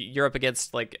 say you're up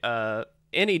against like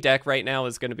any deck right now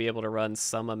is going to be able to run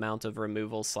some amount of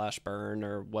removal / burn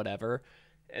or whatever.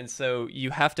 And so you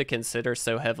have to consider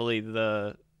so heavily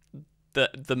the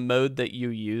mode that you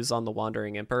use on the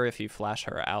Wandering Emperor if you flash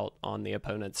her out on the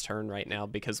opponent's turn right now.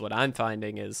 Because what I'm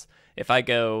finding is if I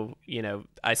go, you know,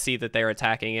 I see that they're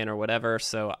attacking in or whatever,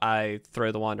 so I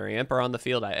throw the Wandering Emperor on the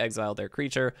field, I exile their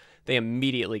creature, they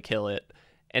immediately kill it.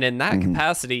 And in that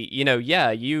capacity, you know,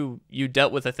 you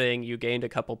dealt with a thing, you gained a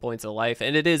couple points of life,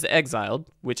 and it is exiled,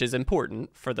 which is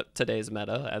important for today's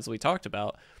meta, as we talked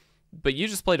about. But you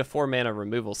just played a 4-mana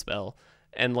removal spell,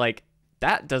 and like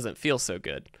that doesn't feel so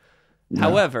good. No.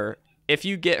 However, if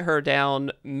you get her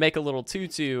down, make a little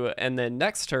 2/2, and then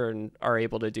next turn are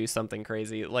able to do something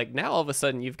crazy, like now all of a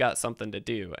sudden you've got something to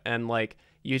do. And like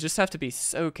you just have to be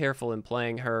so careful in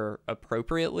playing her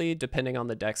appropriately depending on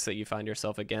the decks that you find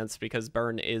yourself against, because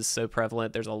burn is so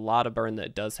prevalent. There's a lot of burn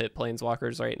that does hit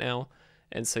planeswalkers right now.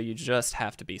 And so you just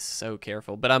have to be so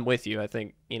careful. But I'm with you. I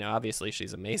think, you know, obviously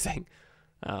she's amazing.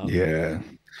 Yeah,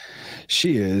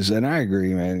 she is. And I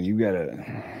agree, man.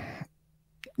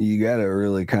 You gotta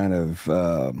really kind of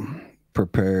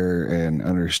prepare and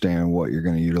understand what you're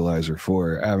going to utilize her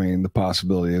for. I mean, the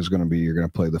possibility is going to be you're going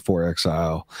to play the 4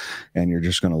 exile and you're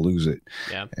just going to lose it.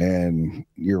 Yeah. And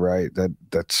you're right,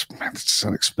 that's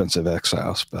an expensive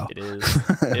exile spell. It is.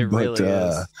 It really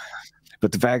is.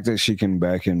 But the fact that she can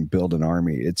back and build an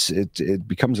army, it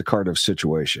becomes a card of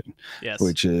situation,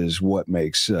 which is what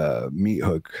makes Meat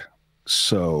Hook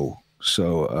so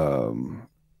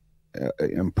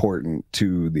important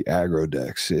to the aggro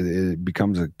decks. It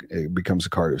becomes a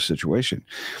card of situation.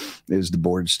 Is the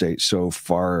board state so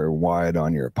far and wide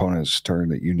on your opponent's turn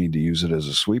that you need to use it as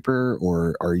a sweeper,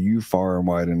 or are you far and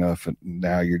wide enough and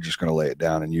now you're just going to lay it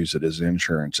down and use it as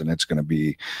insurance, and it's going to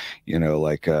be, you know,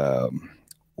 like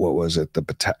what was it,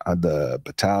 the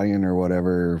battalion or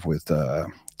whatever, with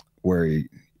where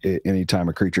anytime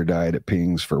a creature died it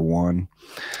pings for 1.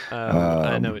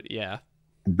 I know it. Yeah,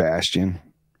 Bastion.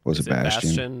 Was it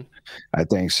Bastion? I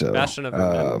think so. Bastion of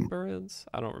Remembrance?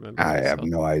 I don't remember. I have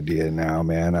no idea now,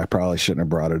 man. I probably shouldn't have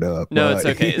brought it up. No, it's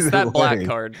okay. It's that black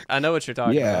card. I know what you're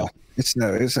talking about. Yeah, it's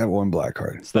that one black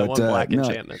card. It's that one black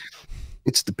enchantment.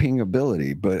 it's the ping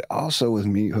ability, but also with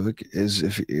Meat Hook is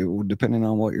if it, depending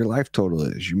on what your life total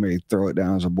is, you may throw it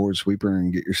down as a board sweeper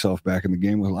and get yourself back in the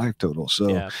game with life total. So,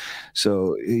 Yeah.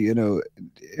 so you know,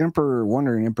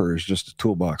 Wandering Emperor is just a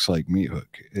toolbox like Meat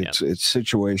Hook. It's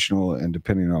situational and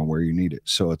depending on where you need it.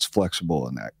 So it's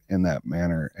flexible in that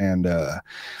manner. And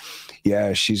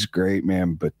yeah, she's great,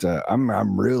 man. But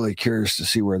I'm really curious to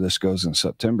see where this goes in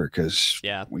September because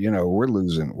you know we're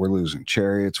losing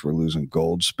chariots, we're losing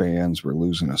gold spans, we're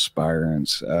losing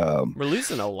aspirants. We're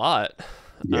losing a lot.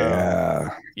 Yeah,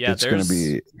 it's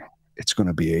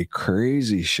gonna be a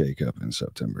crazy shakeup in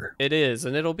September. It is,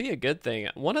 and it'll be a good thing.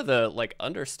 One of the like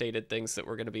understated things that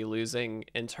we're going to be losing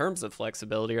in terms of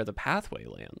flexibility are the pathway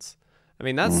lands. I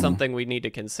mean, that's something we need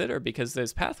to consider because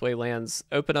those pathway lands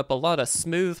open up a lot of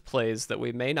smooth plays that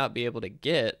we may not be able to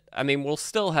get. I mean, we'll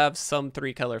still have some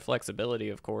 3-color flexibility,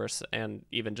 of course, and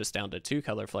even just down to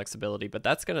 2-color flexibility, but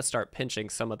that's going to start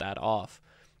pinching some of that off.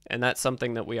 And that's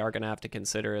something that we are going to have to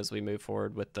consider as we move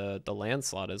forward with the land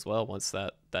slot as well once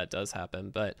that does happen.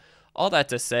 But all that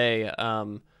to say,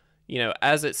 you know,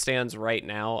 as it stands right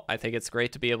now, I think it's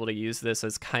great to be able to use this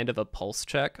as kind of a pulse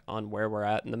check on where we're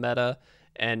at in the meta.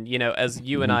 And, you know, as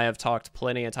you and I have talked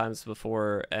plenty of times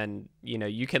before, and, you know,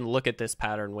 you can look at this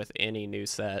pattern with any new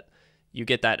set. You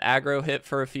get that aggro hit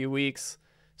for a few weeks.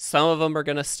 Some of them are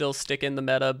going to still stick in the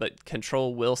meta, but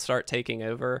control will start taking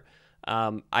over.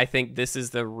 I think this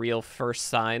is the real first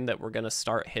sign that we're going to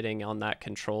start hitting on that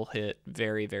control hit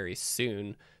very, very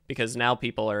soon, because now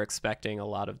people are expecting a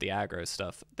lot of the aggro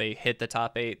stuff. They hit the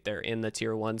top 8, they're in the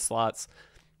tier 1 slots.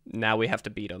 Now we have to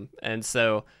beat them. And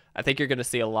so I think you're going to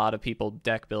see a lot of people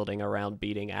deck building around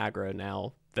beating aggro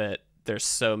now that there's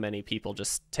so many people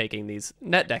just taking these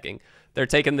net decking. They're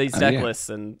taking these deck lists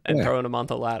and throwing them on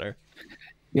the ladder.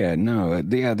 Yeah, no,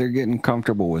 they're getting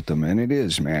comfortable with them, and it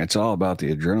is, man. It's all about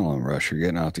the adrenaline rush. You're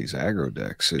getting out these aggro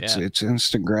decks. It's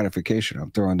instant gratification.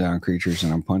 I'm throwing down creatures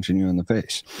and I'm punching you in the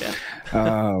face.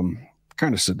 Yeah.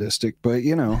 Kind of sadistic, but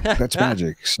you know that's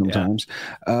magic sometimes.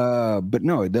 But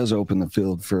no, it does open the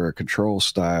field for a control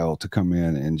style to come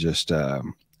in and just.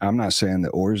 I'm not saying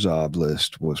the Orzhov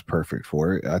list was perfect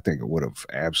for it. I think it would have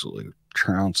absolutely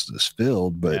trounced this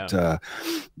field, but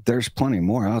there's plenty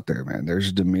more out there, man.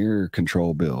 There's Dimir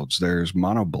control builds. There's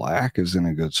Mono Black is in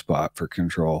a good spot for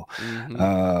control.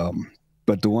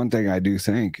 But the one thing I do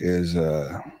think is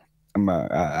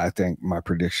I think my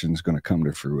prediction is going to come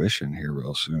to fruition here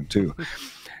real soon too.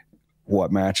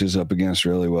 What matches up against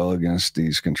really well against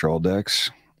these control decks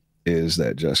is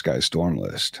that Jeskai Storm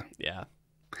list. Yeah.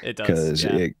 It does,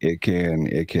 because it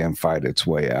can fight its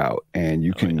way out, and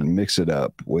you can mix it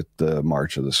up with the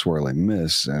March of the Swirling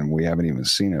Mists, and we haven't even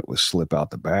seen it with Slip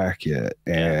Out the Back yet.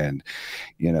 And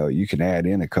you know, you can add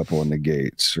in a couple of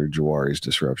negates or Jawari's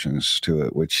disruptions to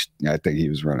it, which I think he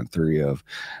was running 3 of.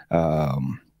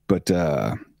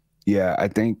 Yeah, I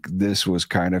think this was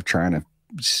kind of trying to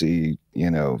see,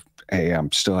 you know, hey,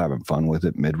 I'm still having fun with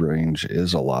it. Mid-range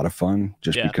is a lot of fun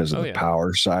just because of the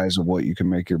power size of what you can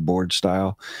make your board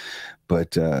style.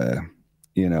 But,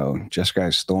 you know,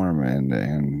 Jeskai Storm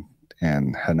and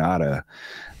Hanada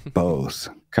both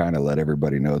kind of let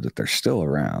everybody know that they're still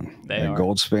around. And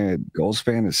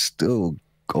Goldspan is still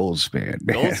Goldspan,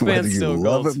 man. Goldspan's still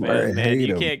Goldspan, man.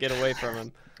 You can't get away from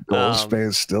him.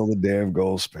 Goldspan's still the damn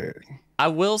Goldspan. I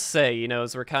will say, you know,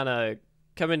 as we're kind of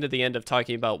coming to the end of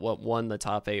talking about what won the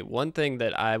top 8, one thing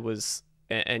that I was,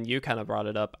 and you kind of brought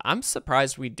it up, I'm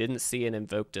surprised we didn't see an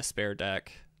Invoke Despair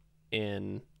deck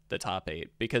in the top 8,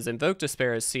 because Invoke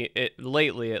Despair has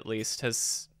lately at least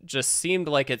has just seemed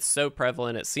like it's so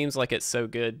prevalent. It seems like it's so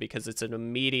good because it's an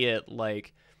immediate,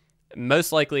 like,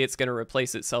 most likely it's going to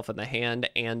replace itself in the hand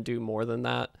and do more than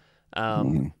that.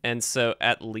 And so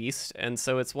at least, and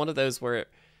so it's one of those where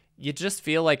you just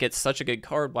feel like it's such a good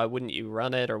card. Why wouldn't you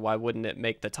run it, or why wouldn't it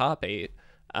make the top 8?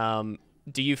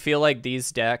 Do you feel like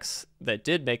these decks that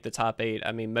did make the top 8,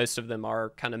 I mean, most of them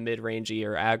are kind of mid-rangey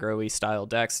or aggro-y style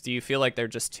decks. Do you feel like they're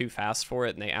just too fast for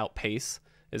it and they outpace?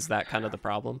 Is that kind of the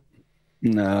problem?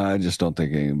 No, I just don't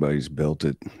think anybody's built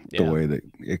it the way that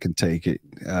it can take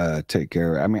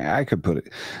care of. I mean, I could put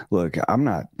it. Look, I'm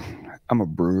a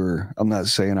brewer. I'm not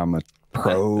saying I'm a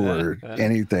pro or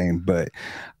anything, but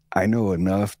I know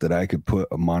enough that I could put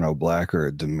a Mono Black or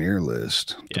a Dimir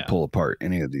list to pull apart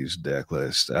any of these deck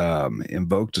lists.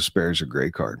 Invoke Despair is a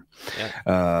great card.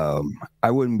 I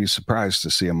wouldn't be surprised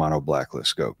to see a Mono Black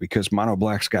list go, because Mono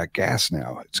Black's got gas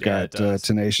now. It's got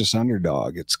Tenacious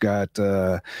Underdog. It's got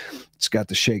it's got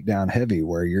the shakedown heavy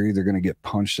where you're either going to get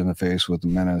punched in the face with a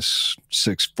Menace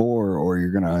 6/4 or you're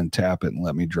going to untap it and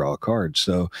let me draw a card.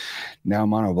 So now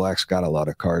Mono Black's got a lot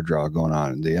of card draw going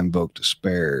on. The Invoke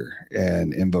Despair,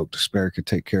 and Invoke Despair could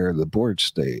take care of the board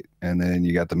state. And then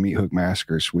you got the Meat Hook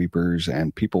Massacre sweepers,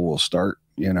 and people will start,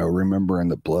 you know, remembering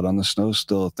that Blood on the Snow is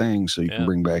still a thing, so you can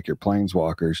bring back your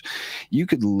Planeswalkers. You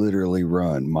could literally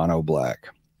run Mono Black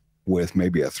with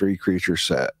maybe a 3-creature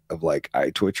set of like Eye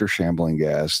Twitch or Shambling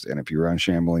Ghast. And if you run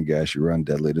Shambling Ghast, you run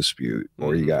Deadly Dispute,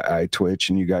 or you got Eye Twitch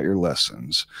and you got your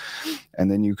Lessons.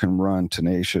 And then you can run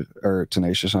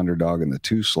Tenacious Underdog in the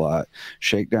 2 slot,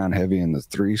 Shakedown Heavy in the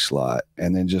 3 slot,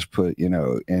 and then just put, you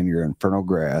know, in your Infernal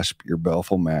Grasp, your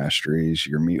Baleful Masteries,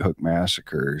 your Meat Hook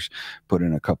Massacres, put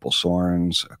in a couple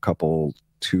Sorens, a couple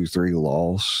 2-3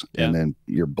 lulls, and then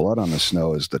your Blood on the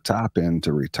Snow is the top end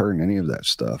to return any of that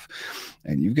stuff.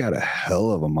 And you've got a hell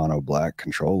of a Mono Black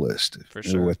control list for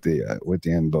sure with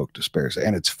the Invoke Despairs,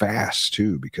 and it's fast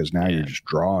too, because now you're just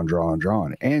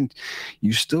drawing, and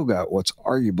you still got what's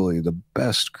arguably the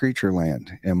best creature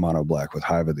land in Mono Black with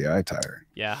Hive of the Eye Tyrant.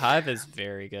 Yeah, Hive is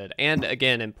very good, and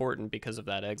again important because of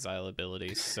that exile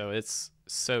ability, so it's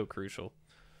so crucial.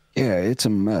 Yeah, it's a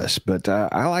mess, but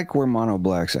I like where Mono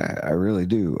Black's at. I really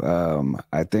do.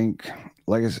 I think,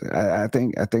 like I said, I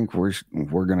think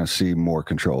we're gonna see more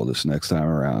control this next time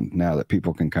around. Now that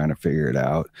people can kind of figure it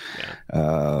out.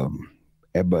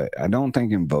 But I don't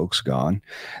think Invoke's gone.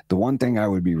 The one thing I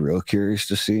would be real curious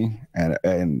to see,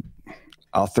 and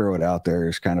I'll throw it out there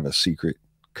as kind of a secret,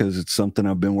 because it's something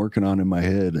I've been working on in my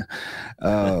head.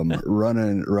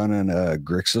 Running a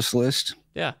Grixis list.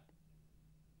 Yeah.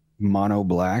 Mono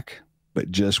Black,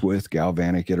 but just with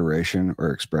Galvanic Iteration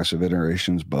or Expressive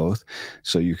Iterations both,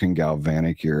 so you can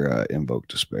Galvanic your Invoke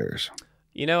Despairs.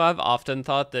 You know, I've often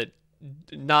thought that,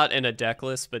 not in a deck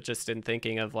list, but just in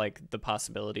thinking of like the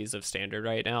possibilities of Standard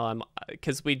right now,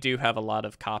 because we do have a lot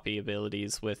of copy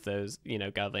abilities with those, you know,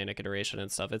 Galvanic Iteration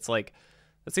and stuff. It's like,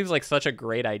 it seems like such a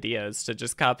great idea is to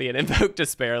just copy an Invoke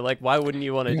Despair. Like, why wouldn't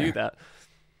you want to do that?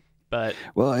 But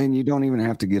well, and you don't even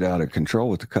have to get out of control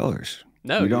with the colors.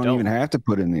 No, you don't even have to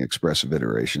put in the Expressive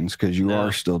Iterations, because you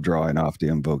are still drawing off the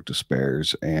Invoke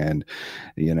Despairs, and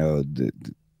you know,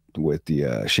 with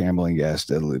the Shambling Ghast,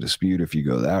 Deadly Dispute, if you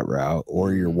go that route,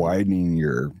 or you're widening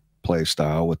your play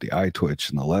style with the Eye Twitch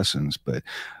and the Lessons. But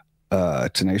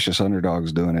Tenacious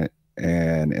Underdog's doing it,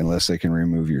 and unless they can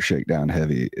remove your Shakedown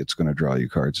Heavy, it's going to draw you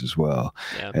cards as well.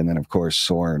 And then of course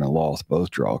Sorin and Loth both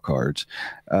draw cards.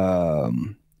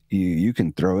 You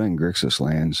can throw in Grixis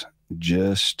lands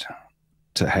just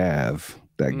to have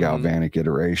that Galvanic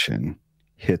Iteration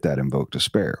hit that Invoke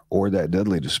Despair or that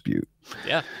Deadly Dispute.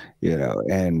 Yeah. You know,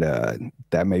 and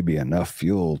that may be enough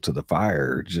fuel to the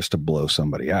fire just to blow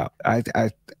somebody out. I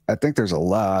think there's a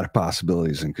lot of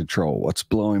possibilities in control. What's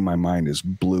blowing my mind is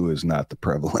blue is not the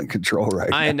prevalent control right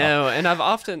now. I know, and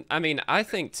I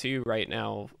think too right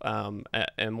now,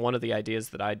 and one of the ideas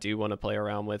that I do want to play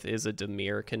around with is a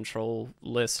Dimir control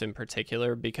list in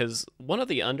particular, because one of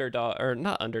the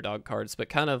not underdog cards, but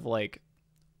kind of like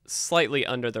slightly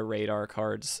under the radar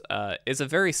cards is a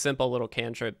very simple little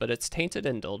cantrip, but it's Tainted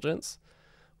Indulgence,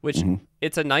 which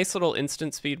it's a nice little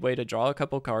instant speed way to draw a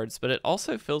couple cards, but it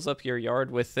also fills up your yard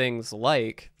with things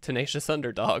like Tenacious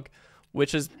Underdog,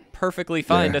 which is perfectly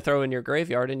fine to throw in your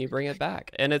graveyard and you bring it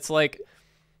back. And it's like,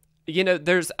 you know,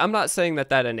 I'm not saying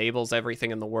that enables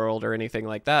everything in the world or anything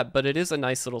like that, but it is a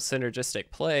nice little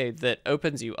synergistic play that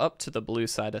opens you up to the blue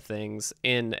side of things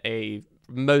in a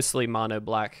mostly mono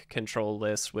black control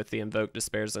list with the Invoke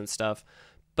Despairs and stuff,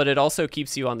 but it also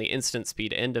keeps you on the instant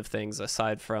speed end of things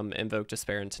aside from Invoke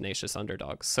Despair and Tenacious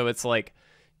Underdogs. So it's like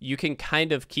you can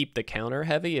kind of keep the counter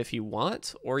heavy if you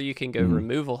want, or you can go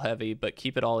removal heavy but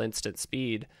keep it all instant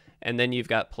speed, and then you've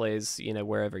got plays, you know,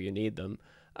 wherever you need them.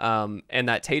 And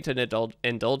that Tainted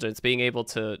Indulgence, being able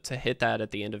to hit that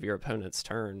at the end of your opponent's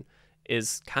turn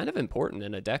is kind of important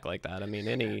in a deck like that. I mean,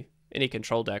 any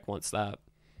control deck wants that.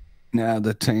 Now,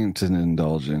 the Tainted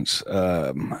Indulgence,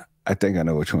 I think I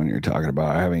know which one you're talking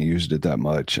about. I haven't used it that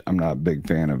much. I'm not a big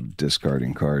fan of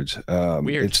discarding cards.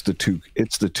 Weird. It's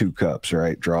the two cups,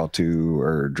 right? Draw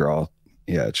two,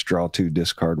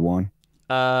 discard one.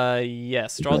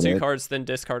 Yes, draw two cards, then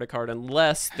discard a card,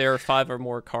 unless there are 5 or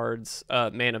more cards,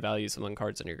 mana values among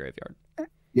cards in your graveyard.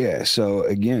 Yeah, so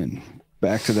again,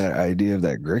 back to that idea of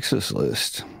that Grixis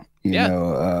list. You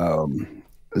know,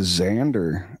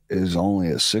 Xander is only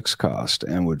a 6 cost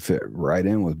and would fit right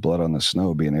in with Blood on the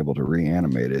Snow, being able to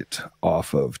reanimate it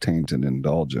off of Tainted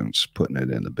Indulgence, putting it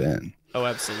in the bin. Oh,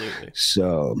 absolutely.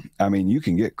 So, I mean, you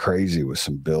can get crazy with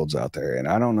some builds out there. And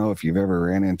I don't know if you've ever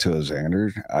ran into a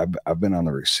Xander. I've been on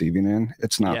the receiving end.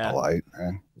 It's not Yeah. polite,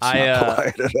 man. It's I not uh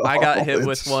polite at I got all. hit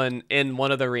with It's one in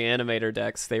one of the reanimator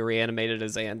decks. They reanimated a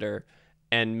Xander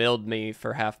and milled me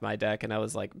for half my deck, and I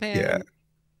was like, yeah. man,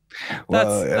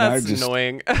 Well, and I that's just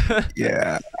annoying.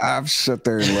 yeah, I've sat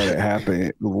there and let it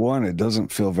happen. One, it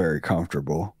doesn't feel very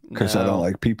comfortable because I don't No.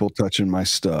 like people touching my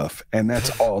stuff, and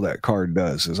that's all that card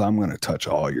does is I'm going to touch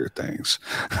all your things.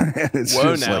 And it's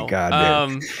Whoa just like now. God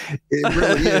damn, it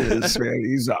really is,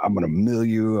 man. I'm going to mill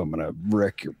you. I'm going to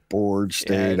wreck your board Yeah,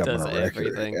 state. it I'm does going to wreck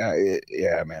your everything.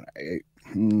 yeah, man.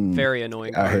 Very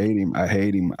annoying I card. hate him. I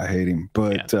hate him. I hate him.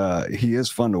 Yeah. But he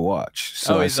is fun to watch.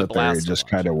 So Oh, I he's a sat there and blast to just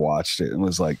watch. kind of watched it and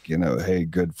was like, hey,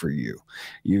 good for you.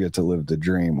 You get to live the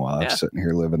dream while I'm Yeah. sitting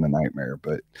here living the nightmare.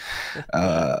 But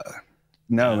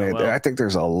no, Yeah, man, well. I think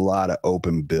there's a lot of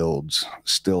open builds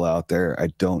still out there. I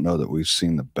don't know that we've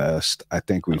seen the best. I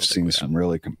think we've seen some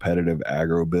really competitive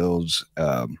aggro builds.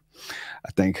 I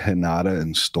think Hinata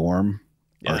and Storm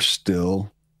are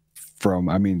still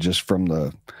just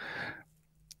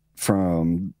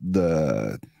from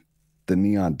the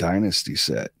Neon Dynasty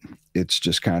set. It's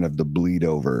just kind of the bleed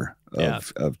over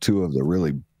of two of the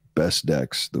really best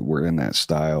decks that were in that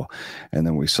style. And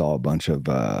then we saw a bunch of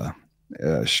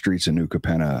Streets of New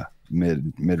Capenna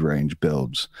mid-range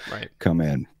builds come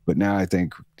in. But now I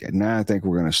think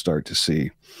we're going to start to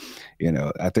see,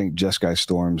 I think Jeskai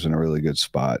Storm's in a really good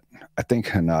spot. I think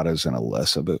Hinata's in a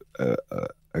less of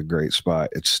a great spot.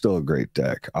 It's still a great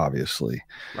deck, obviously,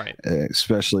 right?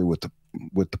 Especially with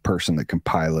the person that can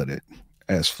pilot it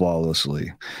as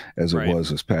flawlessly as it was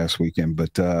this past weekend.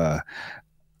 But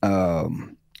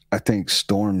I think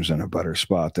Storm's in a better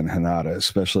spot than Hinata,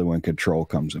 especially when control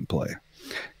comes in play.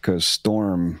 Because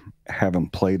Storm, having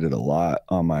played it a lot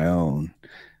on my own,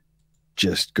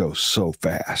 just goes so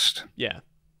fast. Yeah.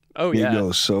 Oh, It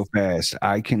goes so fast.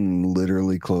 I can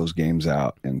literally close games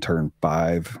out in turn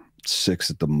 5, 6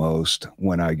 at the most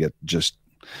when I get just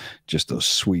those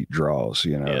sweet draws.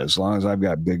 As long as I've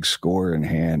got big score in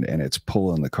hand and it's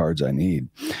pulling the cards I need,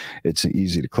 it's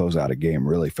easy to close out a game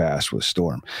really fast with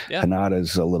Storm.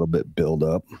 Hinata's a little bit build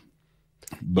up.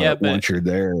 But once you're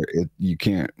there, you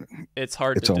can't. It's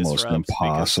hard. It's almost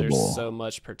impossible. There's so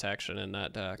much protection in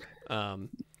that deck.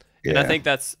 And I think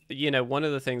that's, one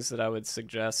of the things that I would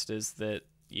suggest is that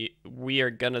we are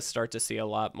going to start to see a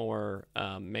lot more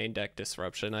main deck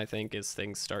disruption, I think, as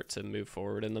things start to move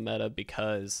forward in the meta,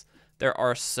 because there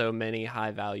are so many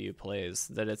high value plays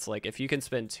that it's like if you can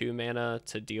spend 2 mana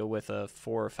to deal with a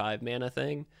 4 or 5 mana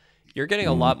thing, you're getting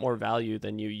a lot more value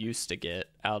than you used to get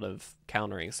out of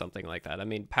countering something like that. I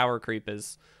mean, power creep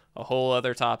is a whole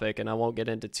other topic, and I won't get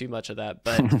into too much of that.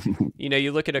 But,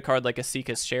 you look at a card like a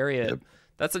Seeka's Chariot,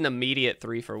 that's an immediate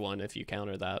 3-for-1 if you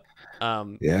counter that.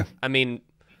 I mean,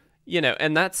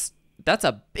 and that's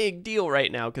a big deal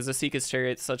right now because the Seeka's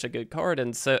Chariot's such a good card.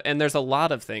 And there's a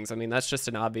lot of things. I mean, that's just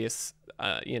an obvious,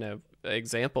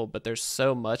 example, but there's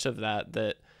so much of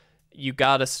that you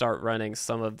got to start running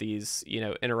some of these,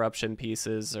 interruption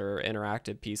pieces or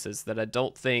interactive pieces that I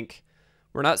don't think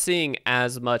we're not seeing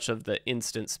as much of the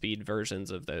instant speed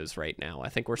versions of those right now. I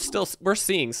think we're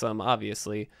seeing some,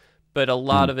 obviously, but a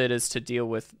lot of it is to deal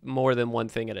with more than one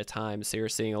thing at a time. So you're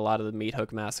seeing a lot of the meat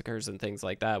hook massacres and things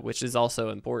like that, which is also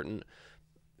important.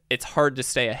 It's hard to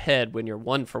stay ahead when you're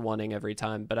 1-for-1ing every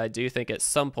time, but I do think at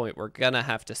some point we're going to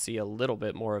have to see a little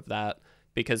bit more of that,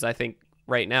 because I think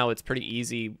right now it's pretty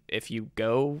easy if you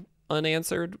go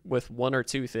unanswered with 1 or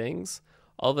 2 things.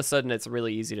 All of a sudden it's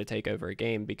really easy to take over a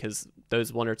game because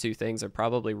those 1 or 2 things are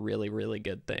probably really, really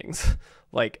good things.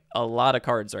 Like a lot of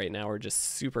cards right now are just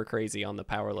super crazy on the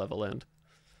power level end.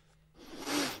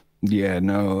 Yeah,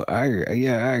 no, I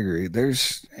agree.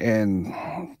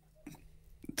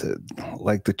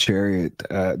 Like the Chariot,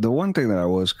 the one thing that I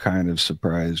was kind of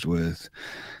surprised with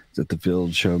that the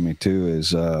field showed me too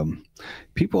is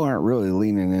people aren't really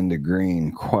leaning into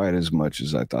green quite as much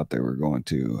as I thought they were going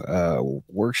to.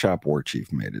 Workshop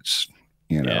Warchief made its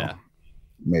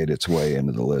way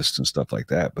into the list and stuff like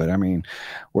that. But I mean,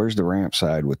 where's the ramp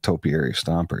side with Topiary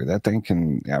Stomper? That thing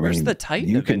can. Where's the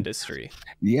Titan of Industry?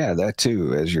 Yeah, that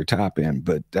too as your top end.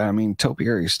 But I mean,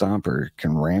 Topiary Stomper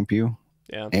can ramp you.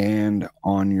 Yeah. And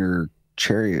on your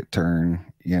Chariot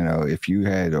turn, if you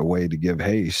had a way to give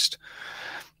haste,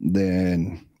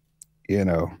 then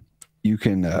you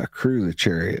can crew the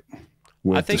Chariot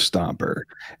with the Stomper,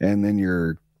 and then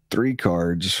your 3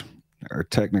 cards are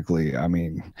technically, I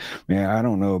mean, man, I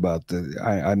don't know about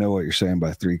I know what you're saying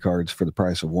by 3 cards for the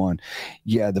price of 1.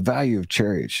 Yeah, the value of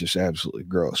Chariot's just absolutely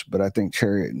gross, but I think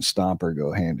Chariot and Stomper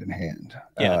go hand in hand.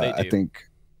 Yeah, they do.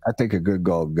 I think a good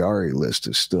Golgari list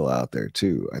is still out there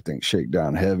too. I think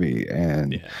Shakedown Heavy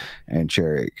and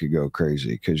Chariot could go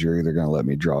crazy because you're either going to let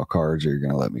me draw cards or you're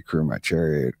going to let me crew my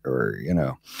Chariot, or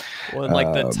Well, and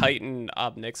like the Titan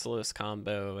Obnixilis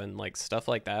combo and like stuff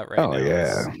like that right now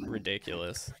is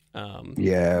ridiculous.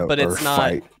 But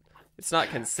it's not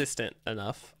consistent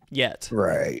enough yet.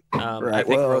 Right. Right. I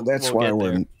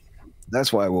think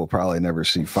that's why we'll probably never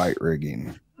see fight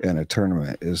rigging in a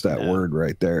tournament, is that word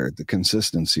right there, the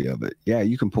consistency of it. Yeah,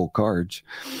 you can pull cards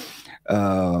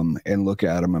and look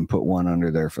at them and put one under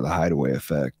there for the hideaway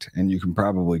effect, and you can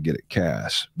probably get it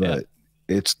cast, but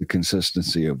it's the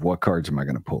consistency of what cards am I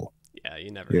going to pull. Yeah,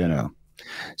 you never know.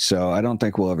 So I don't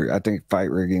think I think fight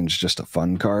rigging is just a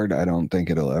fun card. I don't think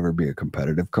it'll ever be a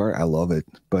competitive card. I love it,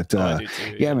 but I do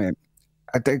too, man,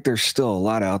 I think there's still a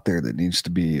lot out there that needs to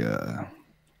be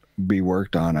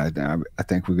worked on. I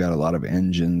think we've got a lot of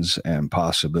engines and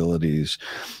possibilities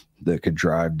that could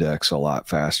drive decks a lot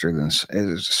faster than,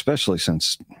 especially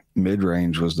since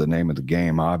mid-range was the name of the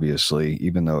game, obviously,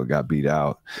 even though it got beat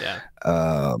out.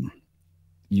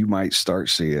 You might start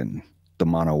seeing the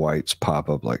mono whites pop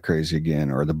up like crazy again,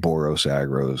 or the Boros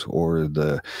aggros, or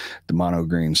the mono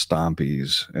green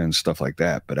stompies and stuff like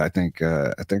that. But I think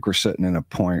we're sitting in a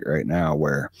point right now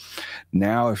where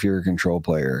now if you're a control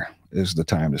player is the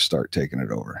time to start taking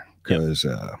it over, because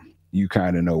you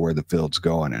kind of know where the field's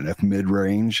going. And if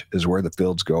mid-range is where the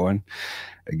field's going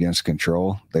against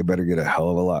control, they better get a hell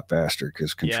of a lot faster,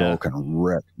 because control can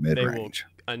wreck mid-range.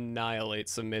 They will annihilate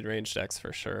some mid-range decks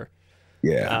for sure.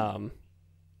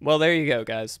 Well, there you go,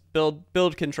 guys.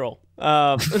 Build control.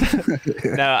 No,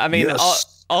 I mean,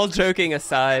 all joking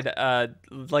aside,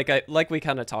 like we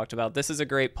kind of talked about, this is a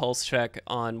great pulse check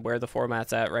on where the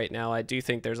format's at right now. I do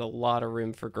think there's a lot of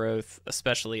room for growth,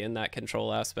 especially in that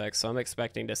control aspect. So I'm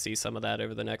expecting to see some of that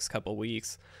over the next couple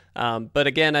weeks. But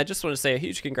again, I just want to say a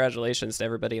huge congratulations to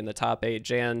everybody in the top 8.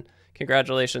 Jan,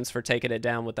 congratulations for taking it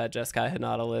down with that Jeskai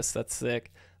Hinata list. That's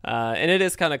sick. And it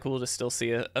is kind of cool to still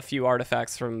see a few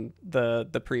artifacts from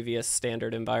the previous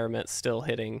standard environment still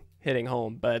hitting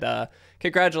home. But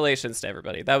congratulations to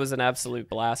everybody. That was an absolute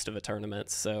blast of a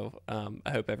tournament. So I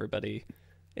hope everybody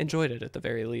enjoyed it at the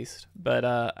very least. But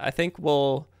I think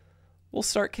we'll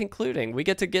start concluding. We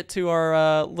get to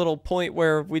our little point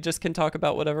where we just can talk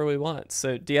about whatever we want.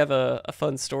 So do you have a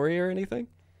fun story or anything?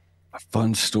 A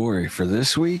fun story for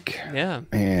this week? Yeah.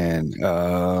 And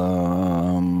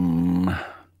I'm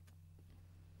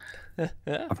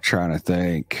trying to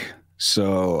think.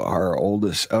 So our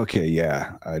oldest, I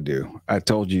do. I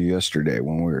told you yesterday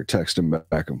when we were texting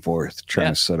back and forth,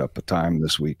 trying to set up a time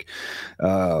this week.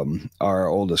 Our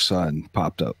oldest son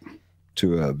popped up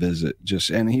to a visit,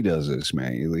 and he does this,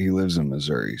 man. He lives in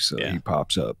Missouri, so he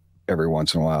pops up every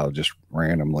once in a while, just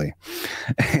randomly,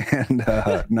 and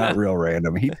not real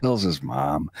random. He tells his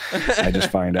mom. I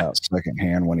just find out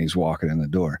secondhand when he's walking in the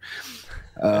door.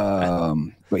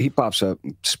 But he pops up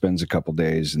and spends a couple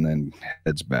days and then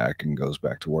heads back and goes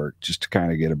back to work just to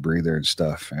kind of get a breather and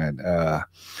stuff. And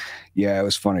it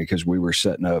was funny because we were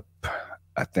setting up,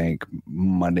 I think,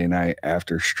 Monday night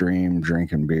after stream,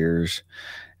 drinking beers.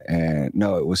 And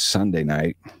no, it was Sunday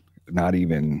night, not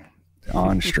even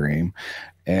on stream.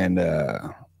 And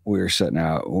we were setting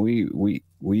out. We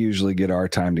usually get our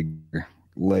time together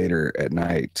later at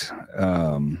night,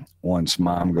 once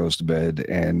mom goes to bed,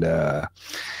 and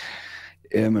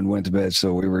Emmett went to bed,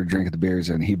 so we were drinking the beers,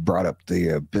 and he brought up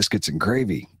the biscuits and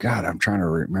gravy. God, I'm trying to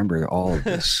remember all of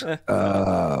this.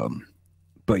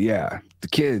 But yeah, the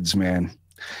kids, man,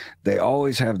 they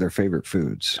always have their favorite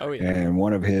foods. Oh, yeah. And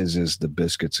one of his is the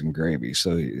biscuits and gravy.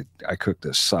 So I cooked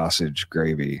a sausage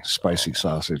gravy, spicy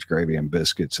sausage gravy and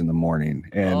biscuits in the morning,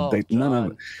 and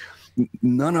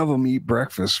none of them eat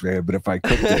breakfast, man. But if I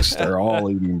cook this, they're all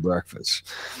eating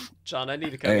breakfast. John, I need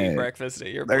to come eat breakfast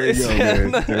at your place. There you go,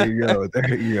 man.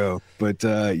 There you go. But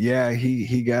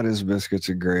he got his biscuits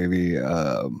and gravy.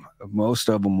 Most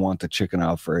of them want the chicken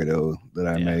Alfredo that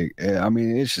I make. I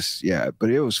mean, it's just, but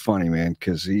it was funny, man,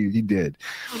 because he did.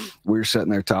 We were sitting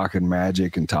there talking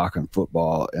Magic and talking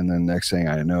football, and then next thing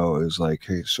I know, it was like,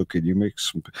 hey, so could you make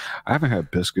some? I haven't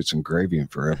had biscuits and gravy in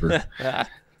forever.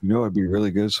 You know, it'd be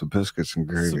really good, some biscuits and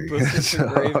gravy. Some biscuits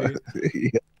and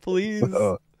gravy. Please.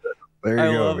 There you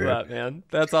I go, love that, man.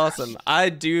 That's awesome.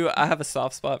 I have a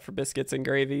soft spot for biscuits and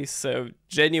gravy. So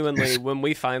genuinely, when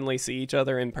we finally see each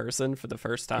other in person for the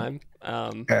first time,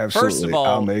 first of all,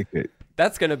 I'll make it.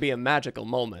 That's going to be a magical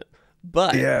moment.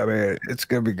 But yeah, man, it's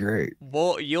going to be great.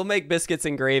 Well, you'll make biscuits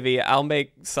and gravy. I'll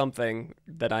make something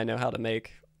that I know how to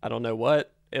make. I don't know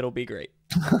what. It'll be great.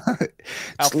 I'll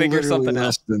It's figure literally something out.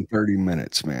 less than 30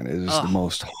 minutes, man. It is the Oh,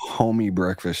 most homey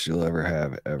breakfast you'll ever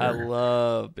have, I ever.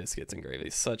 love biscuits and gravy.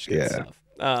 Such good Yeah,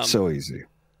 stuff. so easy.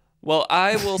 Well,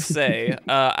 I will say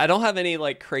I don't have any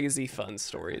like crazy fun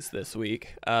stories this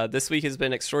week. This week has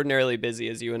been extraordinarily busy,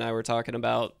 as you and I were talking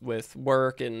about, with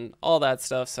work and all that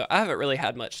stuff. So I haven't really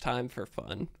had much time for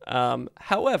fun.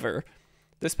 However,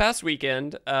 this past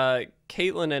weekend,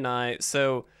 Caitlin and I,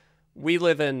 so we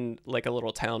live in like a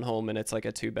little townhome, and it's like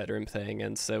a 2-bedroom thing.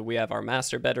 And so we have our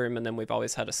master bedroom, and then we've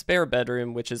always had a spare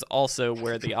bedroom, which is also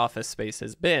where the office space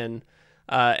has been.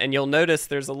 And you'll notice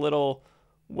there's a little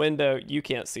window. You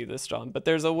can't see this, John, but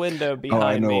there's a window Oh, I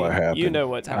behind know me. what happened. You know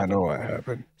what's I happened. know what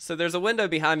happened. So there's a window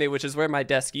behind me, which is where my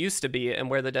desk used to be, and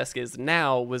where the desk is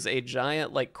now was a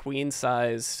giant like queen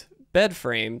size bed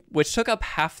frame, which took up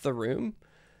half the room.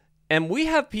 And we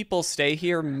have people stay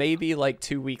here maybe like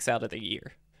 2 weeks out of the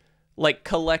year. Like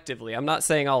collectively, I'm not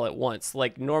saying all at once.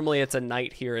 Like normally it's a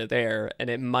night here or there, and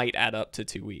it might add up to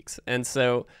 2 weeks. And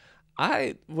so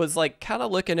I was like kind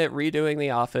of looking at redoing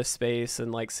the office space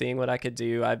and like seeing what I could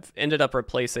do. I've ended up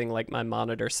replacing like my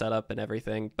monitor setup and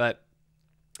everything. But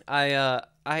I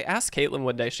asked Caitlin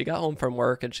one day, she got home from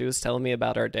work and she was telling me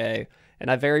about our day.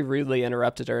 And I very rudely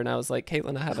interrupted her, and I was like,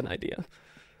 Caitlin, I have an idea.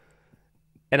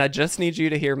 And I just need you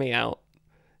to hear me out.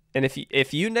 And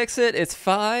if you nix it, it's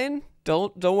fine.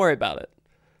 Don't worry about it.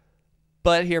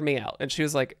 But hear me out. And she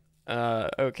was like,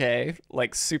 okay,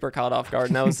 like super caught off guard.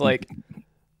 And I was like,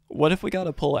 what if we got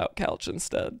a pull-out couch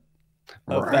instead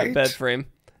of that bed frame?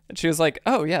 And she was like,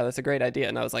 oh yeah, that's a great idea.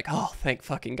 And I was like, oh, thank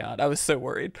fucking God. I was so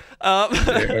worried.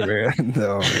 Yeah, man.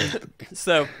 No.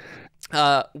 So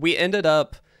we ended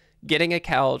up getting a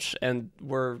couch, and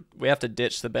we have to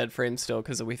ditch the bed frame still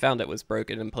because we found it was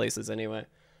broken in places anyway.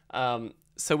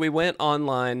 So we went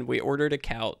online, we ordered a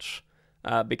couch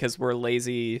because we're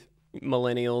lazy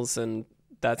millennials, and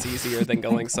that's easier than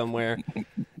going somewhere.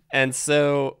 And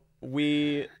so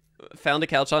we found a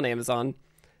couch on Amazon.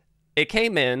 It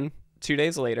came in 2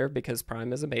 days later because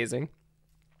Prime is amazing.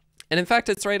 And in fact,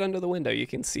 it's right under the window. You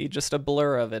can see just a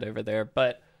blur of it over there.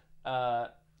 But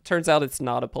turns out it's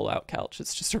not a pull-out couch.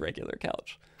 It's just a regular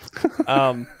couch.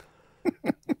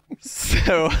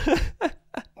 So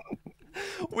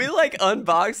we like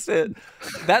unboxed it.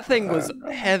 That thing was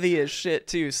heavy as shit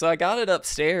too. So I got it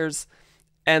upstairs,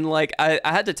 and like I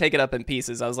had to take it up in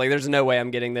pieces. I was like, there's no way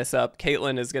I'm getting this up.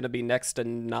 Caitlin is going to be next to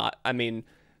not, I mean,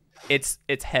 it's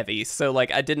heavy. So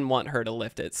like I didn't want her to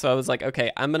lift it. So I was like,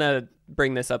 okay, I'm going to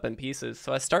bring this up in pieces.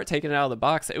 So I start taking it out of the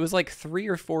box. It was like 3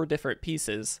 or 4 different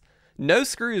pieces. No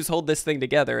screws hold this thing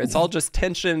together. It's all just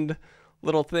tensioned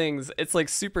little things. It's like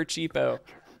super cheapo,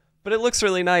 but it looks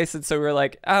really nice. And so we're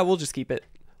like, we'll just keep it.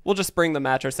 We'll just bring the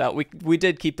mattress out. We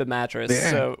did keep the mattress, Yeah.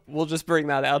 so we'll just bring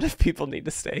that out if people need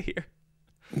to stay here.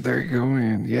 There you go,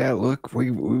 man. Yeah, look,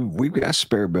 we've got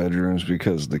spare bedrooms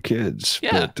because of the kids,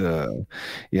 Yeah. but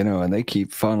and they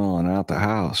keep funneling out the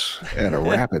house at a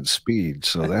rapid speed,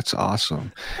 so that's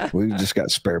awesome. We've just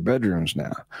got spare bedrooms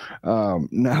now.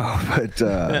 No,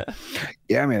 but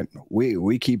yeah, man,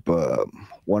 we keep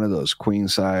one of those queen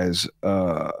size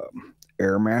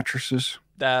air mattresses.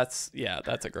 That's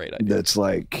a great idea. That's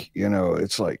like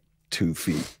it's like 2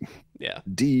 feet. Yeah.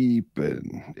 Deep,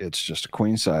 and it's just a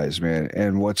queen size, man.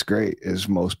 And what's great is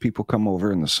most people come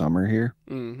over in the summer here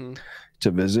to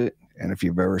visit, and if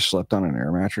you've ever slept on an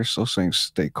air mattress, those things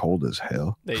stay cold as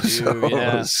hell. They do.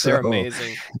 They're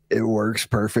amazing. It works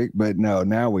perfect. But no,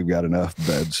 now we've got enough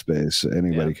bed space.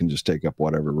 Anybody can just take up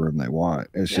whatever room they want.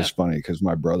 It's just funny because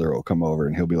my brother will come over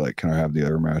and he'll be like, can I have the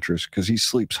other mattress? Because he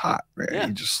sleeps hot, man. Yeah.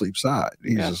 He just sleeps hot.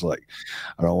 He's just like,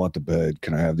 I don't want the bed.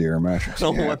 Can I have the air mattress? I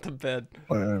don't want the bed.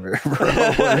 Whatever, bro.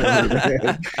 Whatever,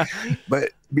 man.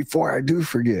 But before I do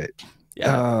forget,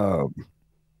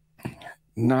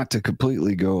 not to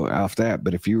completely go off that,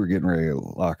 but if you were getting ready to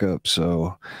lock up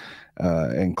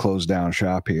and close down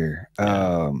shop here,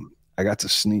 I got to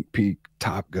sneak peek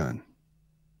Top Gun.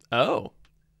 Oh,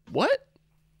 what?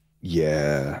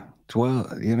 Yeah. Well,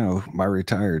 my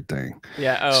retired thing.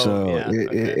 Yeah. Oh, so yeah.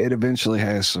 it eventually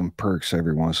has some perks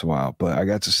every once in a while, but I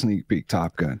got to sneak peek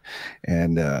Top Gun,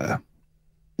 and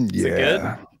Is it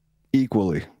good?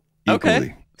 Equally.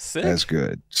 Okay. Sick. That's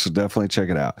good. So definitely check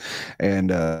it out.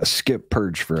 And skip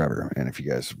Purge Forever. And if you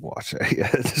guys watch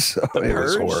it, so it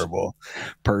was horrible.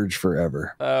 Purge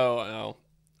Forever. Oh.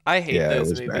 I hate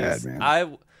those movies. Bad,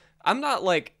 man. I'm not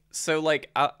like, so like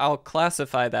I'll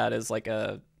classify that as like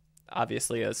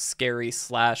obviously a scary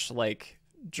 / like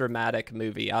dramatic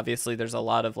movie. Obviously there's a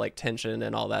lot of like tension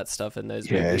and all that stuff in those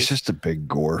movies. Yeah, it's just a big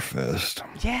gore fest.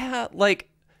 Yeah, like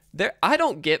I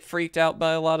don't get freaked out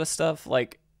by a lot of stuff.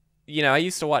 Like you know, I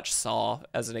used to watch Saw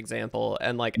as an example,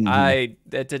 and like Hmm. it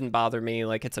didn't bother me.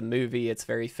 Like it's a movie, it's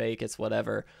very fake, it's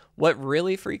whatever. What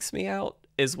really freaks me out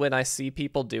is when I see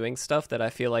people doing stuff that I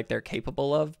feel like they're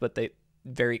capable of, but they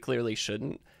very clearly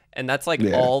shouldn't. And that's like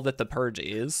Yeah. all that The Purge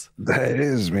is. That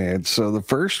is, man. So the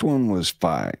first one was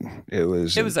fine. It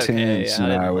was It was okay. intense, Yeah, I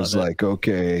and I didn't love was it. like,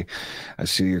 okay, I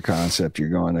see your concept. You're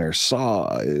going there.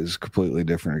 Saw is completely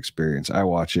different experience. I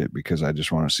watch it because I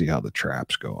just want to see how the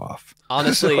traps go off. So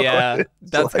Honestly, yeah, it's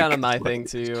that's kind like, of my thing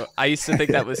too. I used to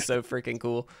think that was so freaking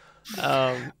cool.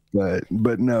 Um,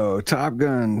 but no, Top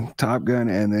Gun,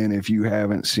 and then if you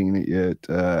haven't seen it yet,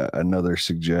 another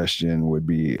suggestion would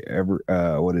be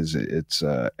what is it? It's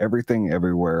Everything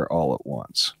Everywhere All at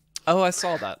Once. oh, I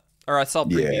saw that, or I saw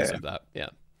previews Yeah. of that. Yeah,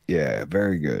 Yeah,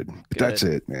 very good. But that's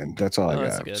good. it, man. That's all I Oh,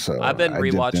 that's got. good. So I've been I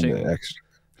dipped into rewatching. extra.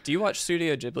 Do you watch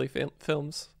Studio Ghibli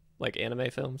films, like anime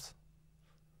films?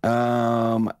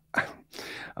 Um,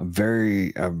 I'm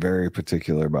very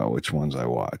particular about which ones I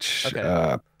watch.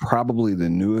 Okay. Probably the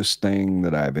newest thing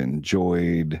that I've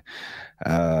enjoyed.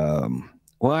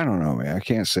 Well, I don't know, man. I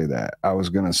can't say that. I was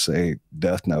gonna say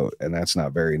Death Note, and that's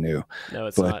not very new. No,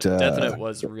 it's But not. Death Note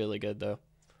was really good though.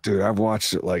 dude, I've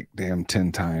watched it like damn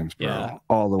 10 times, Yeah. bro,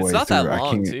 all the It's way not that through. I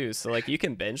long can't. too, so like you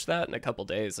can binge that in a couple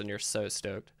days and you're so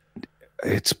stoked.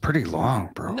 It's pretty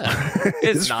long, bro. No,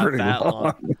 it's It's not pretty that long.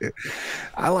 long.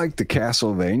 I like the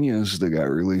Castlevanias that got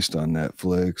released on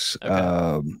Netflix.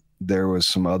 Okay. There was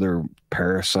some other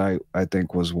Parasite, I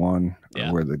think, was one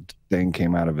Yeah. where the thing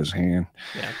came out of his hand.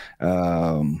 Yeah.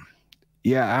 Um,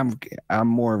 yeah, I'm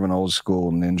more of an old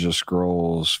school Ninja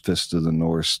Scrolls, Fist of the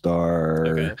North Star,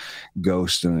 Okay.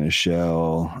 Ghost in the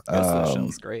Shell. Ghost in the Shell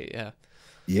is great. Yeah.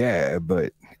 Yeah,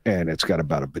 and it's got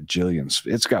about a bajillion.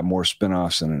 It's got more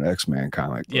spinoffs than an X-Men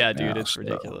comic book Yeah, dude, now. it's So,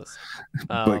 ridiculous.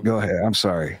 but go ahead. I'm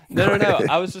sorry. No, Go no, no. ahead.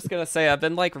 I was just gonna say I've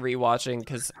been like rewatching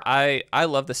because I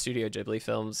love the Studio Ghibli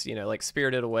films. You know, like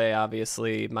Spirited Away,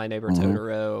 obviously, My Neighbor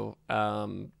Mhm.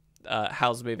 Totoro,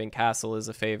 Howl's Moving Castle is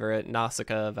a favorite,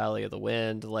 Nausicaa, Valley of the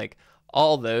Wind. Like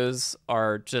all those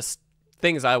are just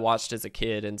things I watched as a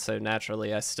kid, and so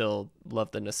naturally I still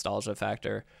love the nostalgia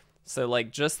factor. So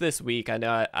like just this week, I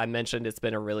know I mentioned it's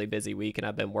been a really busy week and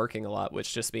I've been working a lot,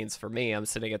 which just means for me, I'm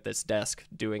sitting at this desk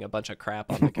doing a bunch of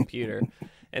crap on the computer.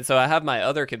 And so I have my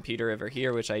other computer over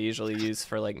here, which I usually use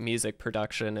for like music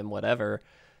production and whatever.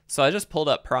 So I just pulled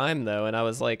up Prime though, and I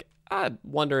was like, I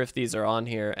wonder if these are on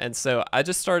here. And so I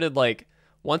just started like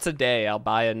once a day, I'll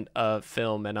buy a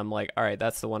film and I'm like, all right,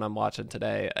 that's the one I'm watching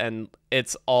today. And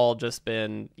it's all just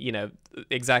been, you know,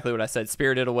 exactly what I said: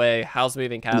 Spirited Away, Howl's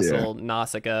Moving Yeah. Castle,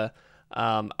 Nausicaa.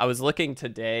 I was looking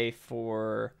today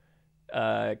for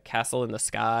Castle in the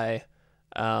Sky,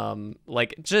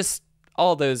 like just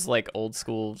all those like old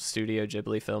school Studio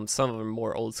Ghibli films. Some of them are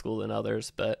more old school than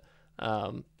others, but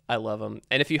I love them.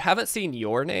 And if you haven't seen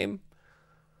Your Name,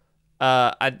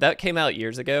 that came out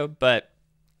years ago, but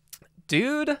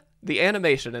dude, the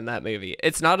animation in that movie,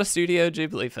 it's not a Studio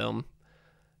Ghibli film,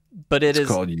 but It's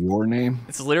called Your Name.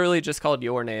 it's literally just called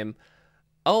Your Name.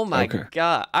 Oh my Okay.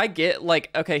 God. I get like,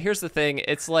 okay, here's the thing.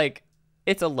 It's like,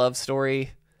 it's a love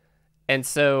story. And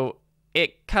so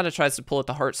it kind of tries to pull at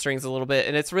the heartstrings a little bit,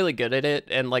 and it's really good at it.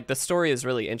 And like the story is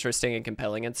really interesting and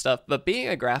compelling and stuff. But being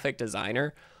a graphic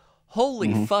designer, holy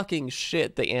Mhm. fucking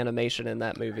shit, the animation in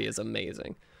that movie is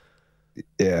amazing.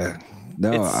 Yeah.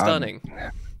 No, It's stunning.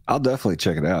 I'll definitely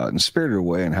check it out. And Spirited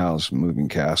Away and Howl's Moving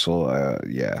Castle.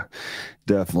 Yeah,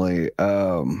 definitely.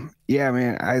 Yeah,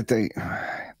 man. I think,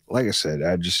 like I said,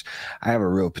 I have a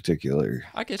real particular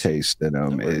I get you. taste in No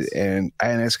them, worries. and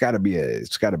it's got to be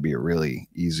a really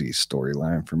easy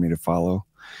storyline for me to follow.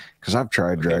 Because I've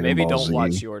tried Okay, Dragon maybe Ball don't Z.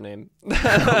 watch Your Name.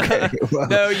 Okay,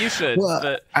 No, you should. well,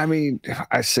 But I mean,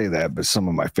 I say that, but some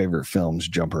of my favorite films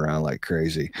jump around like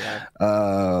crazy. yeah,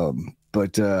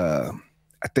 But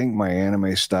I think my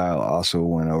anime style also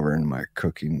went over in my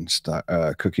cooking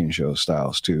show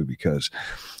styles too, because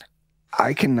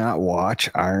I cannot watch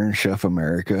Iron Chef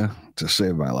America to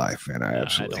save my life, and I no, I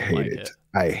absolutely don't hate like it. it.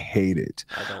 I hate it.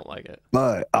 I don't like it.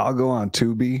 But I'll go on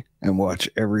Tubi and watch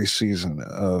every season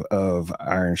of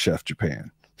Iron Chef Japan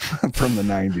from the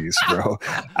 90s, bro.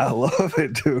 I love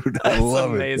it, dude. I That's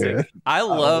love amazing. it, man. I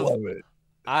love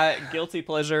it. guilty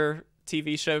pleasure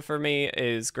TV show for me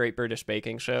is Great British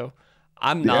Baking Show.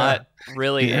 I'm Yeah. not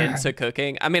really Yeah. into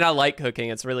cooking. I mean, I like cooking.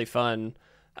 It's really fun.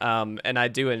 And I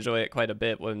do enjoy it quite a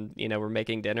bit when, you know, we're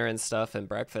making dinner and stuff and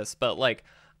breakfast, but like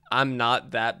I'm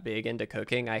not that big into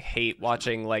cooking. I hate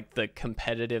watching like the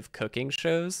competitive cooking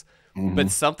shows. But Mhm.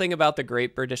 something about the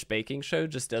Great British Baking Show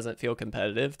just doesn't feel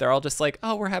competitive. They're all just like,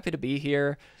 "Oh, we're happy to be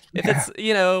here." If Yeah. it's,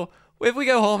 you know, if we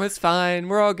go home, it's fine.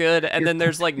 We're all good. And then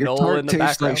there's like Your Noel tart in the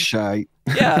tastes background. like shite.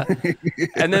 Yeah.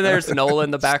 And then there's Noel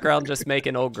in the background just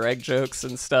making old Greg jokes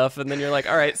and stuff. And then you're like,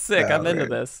 all right, sick. I'm into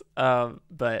this.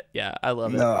 But yeah, I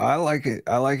love it. No, I like it.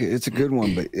 I like it. It's a good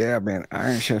one. But yeah, man,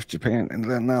 Iron Chef Japan. And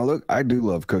then now look, I do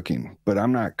love cooking, but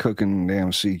I'm not cooking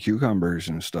damn sea cucumbers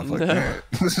and stuff like that.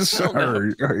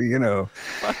 Or, you know,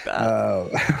 Fuck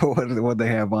that. what they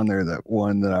have on there, that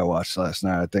one that I watched last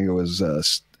night. I think it was the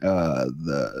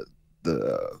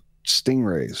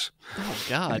stingrays. Oh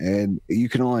God. And you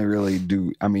can only really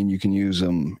do, I mean, you can use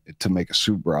them to make a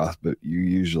soup broth, but you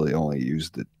usually only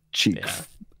use the cheek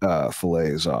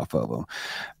fillets off of them.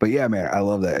 But yeah, man, I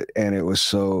love that. And it was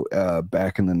so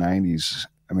back in the 90s.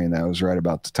 I mean, that was right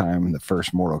about the time the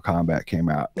first Mortal Kombat came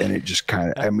out, and it just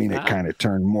kind of, I mean, it kind of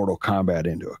turned Mortal Kombat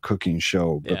into a cooking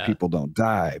show, but people don't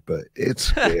die. But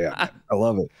it's, yeah, I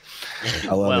love it.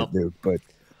 I love it, dude. But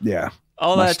yeah.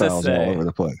 All my that to style's say, all over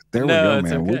the place. There no, we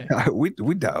go, man. Okay.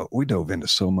 We dove into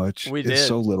so much. We did. It's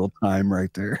so little time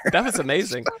right there. That was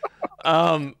amazing.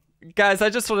 Guys, I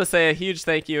just want to say a huge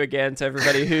thank you again to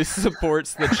everybody who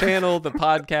supports the channel, the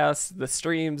podcast, the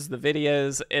streams, the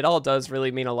videos. It all does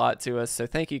really mean a lot to us. So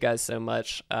thank you guys so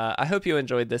much. I hope you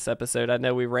enjoyed this episode. I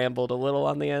know we rambled a little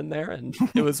on the end there, and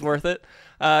it was worth it.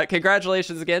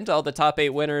 Congratulations again to all the top 8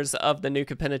 winners of the new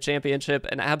Capenna Championship.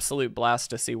 An absolute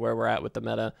blast to see where we're at with the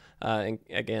meta. And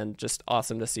again, just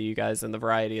awesome to see you guys and the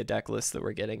variety of deck lists that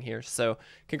we're getting here. So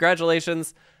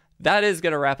congratulations. That is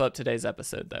going to wrap up today's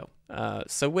episode, though.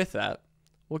 So with that,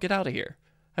 we'll get out of here.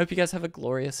 I hope you guys have a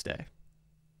glorious day.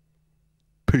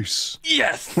 Peace.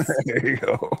 Yes! There you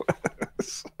go.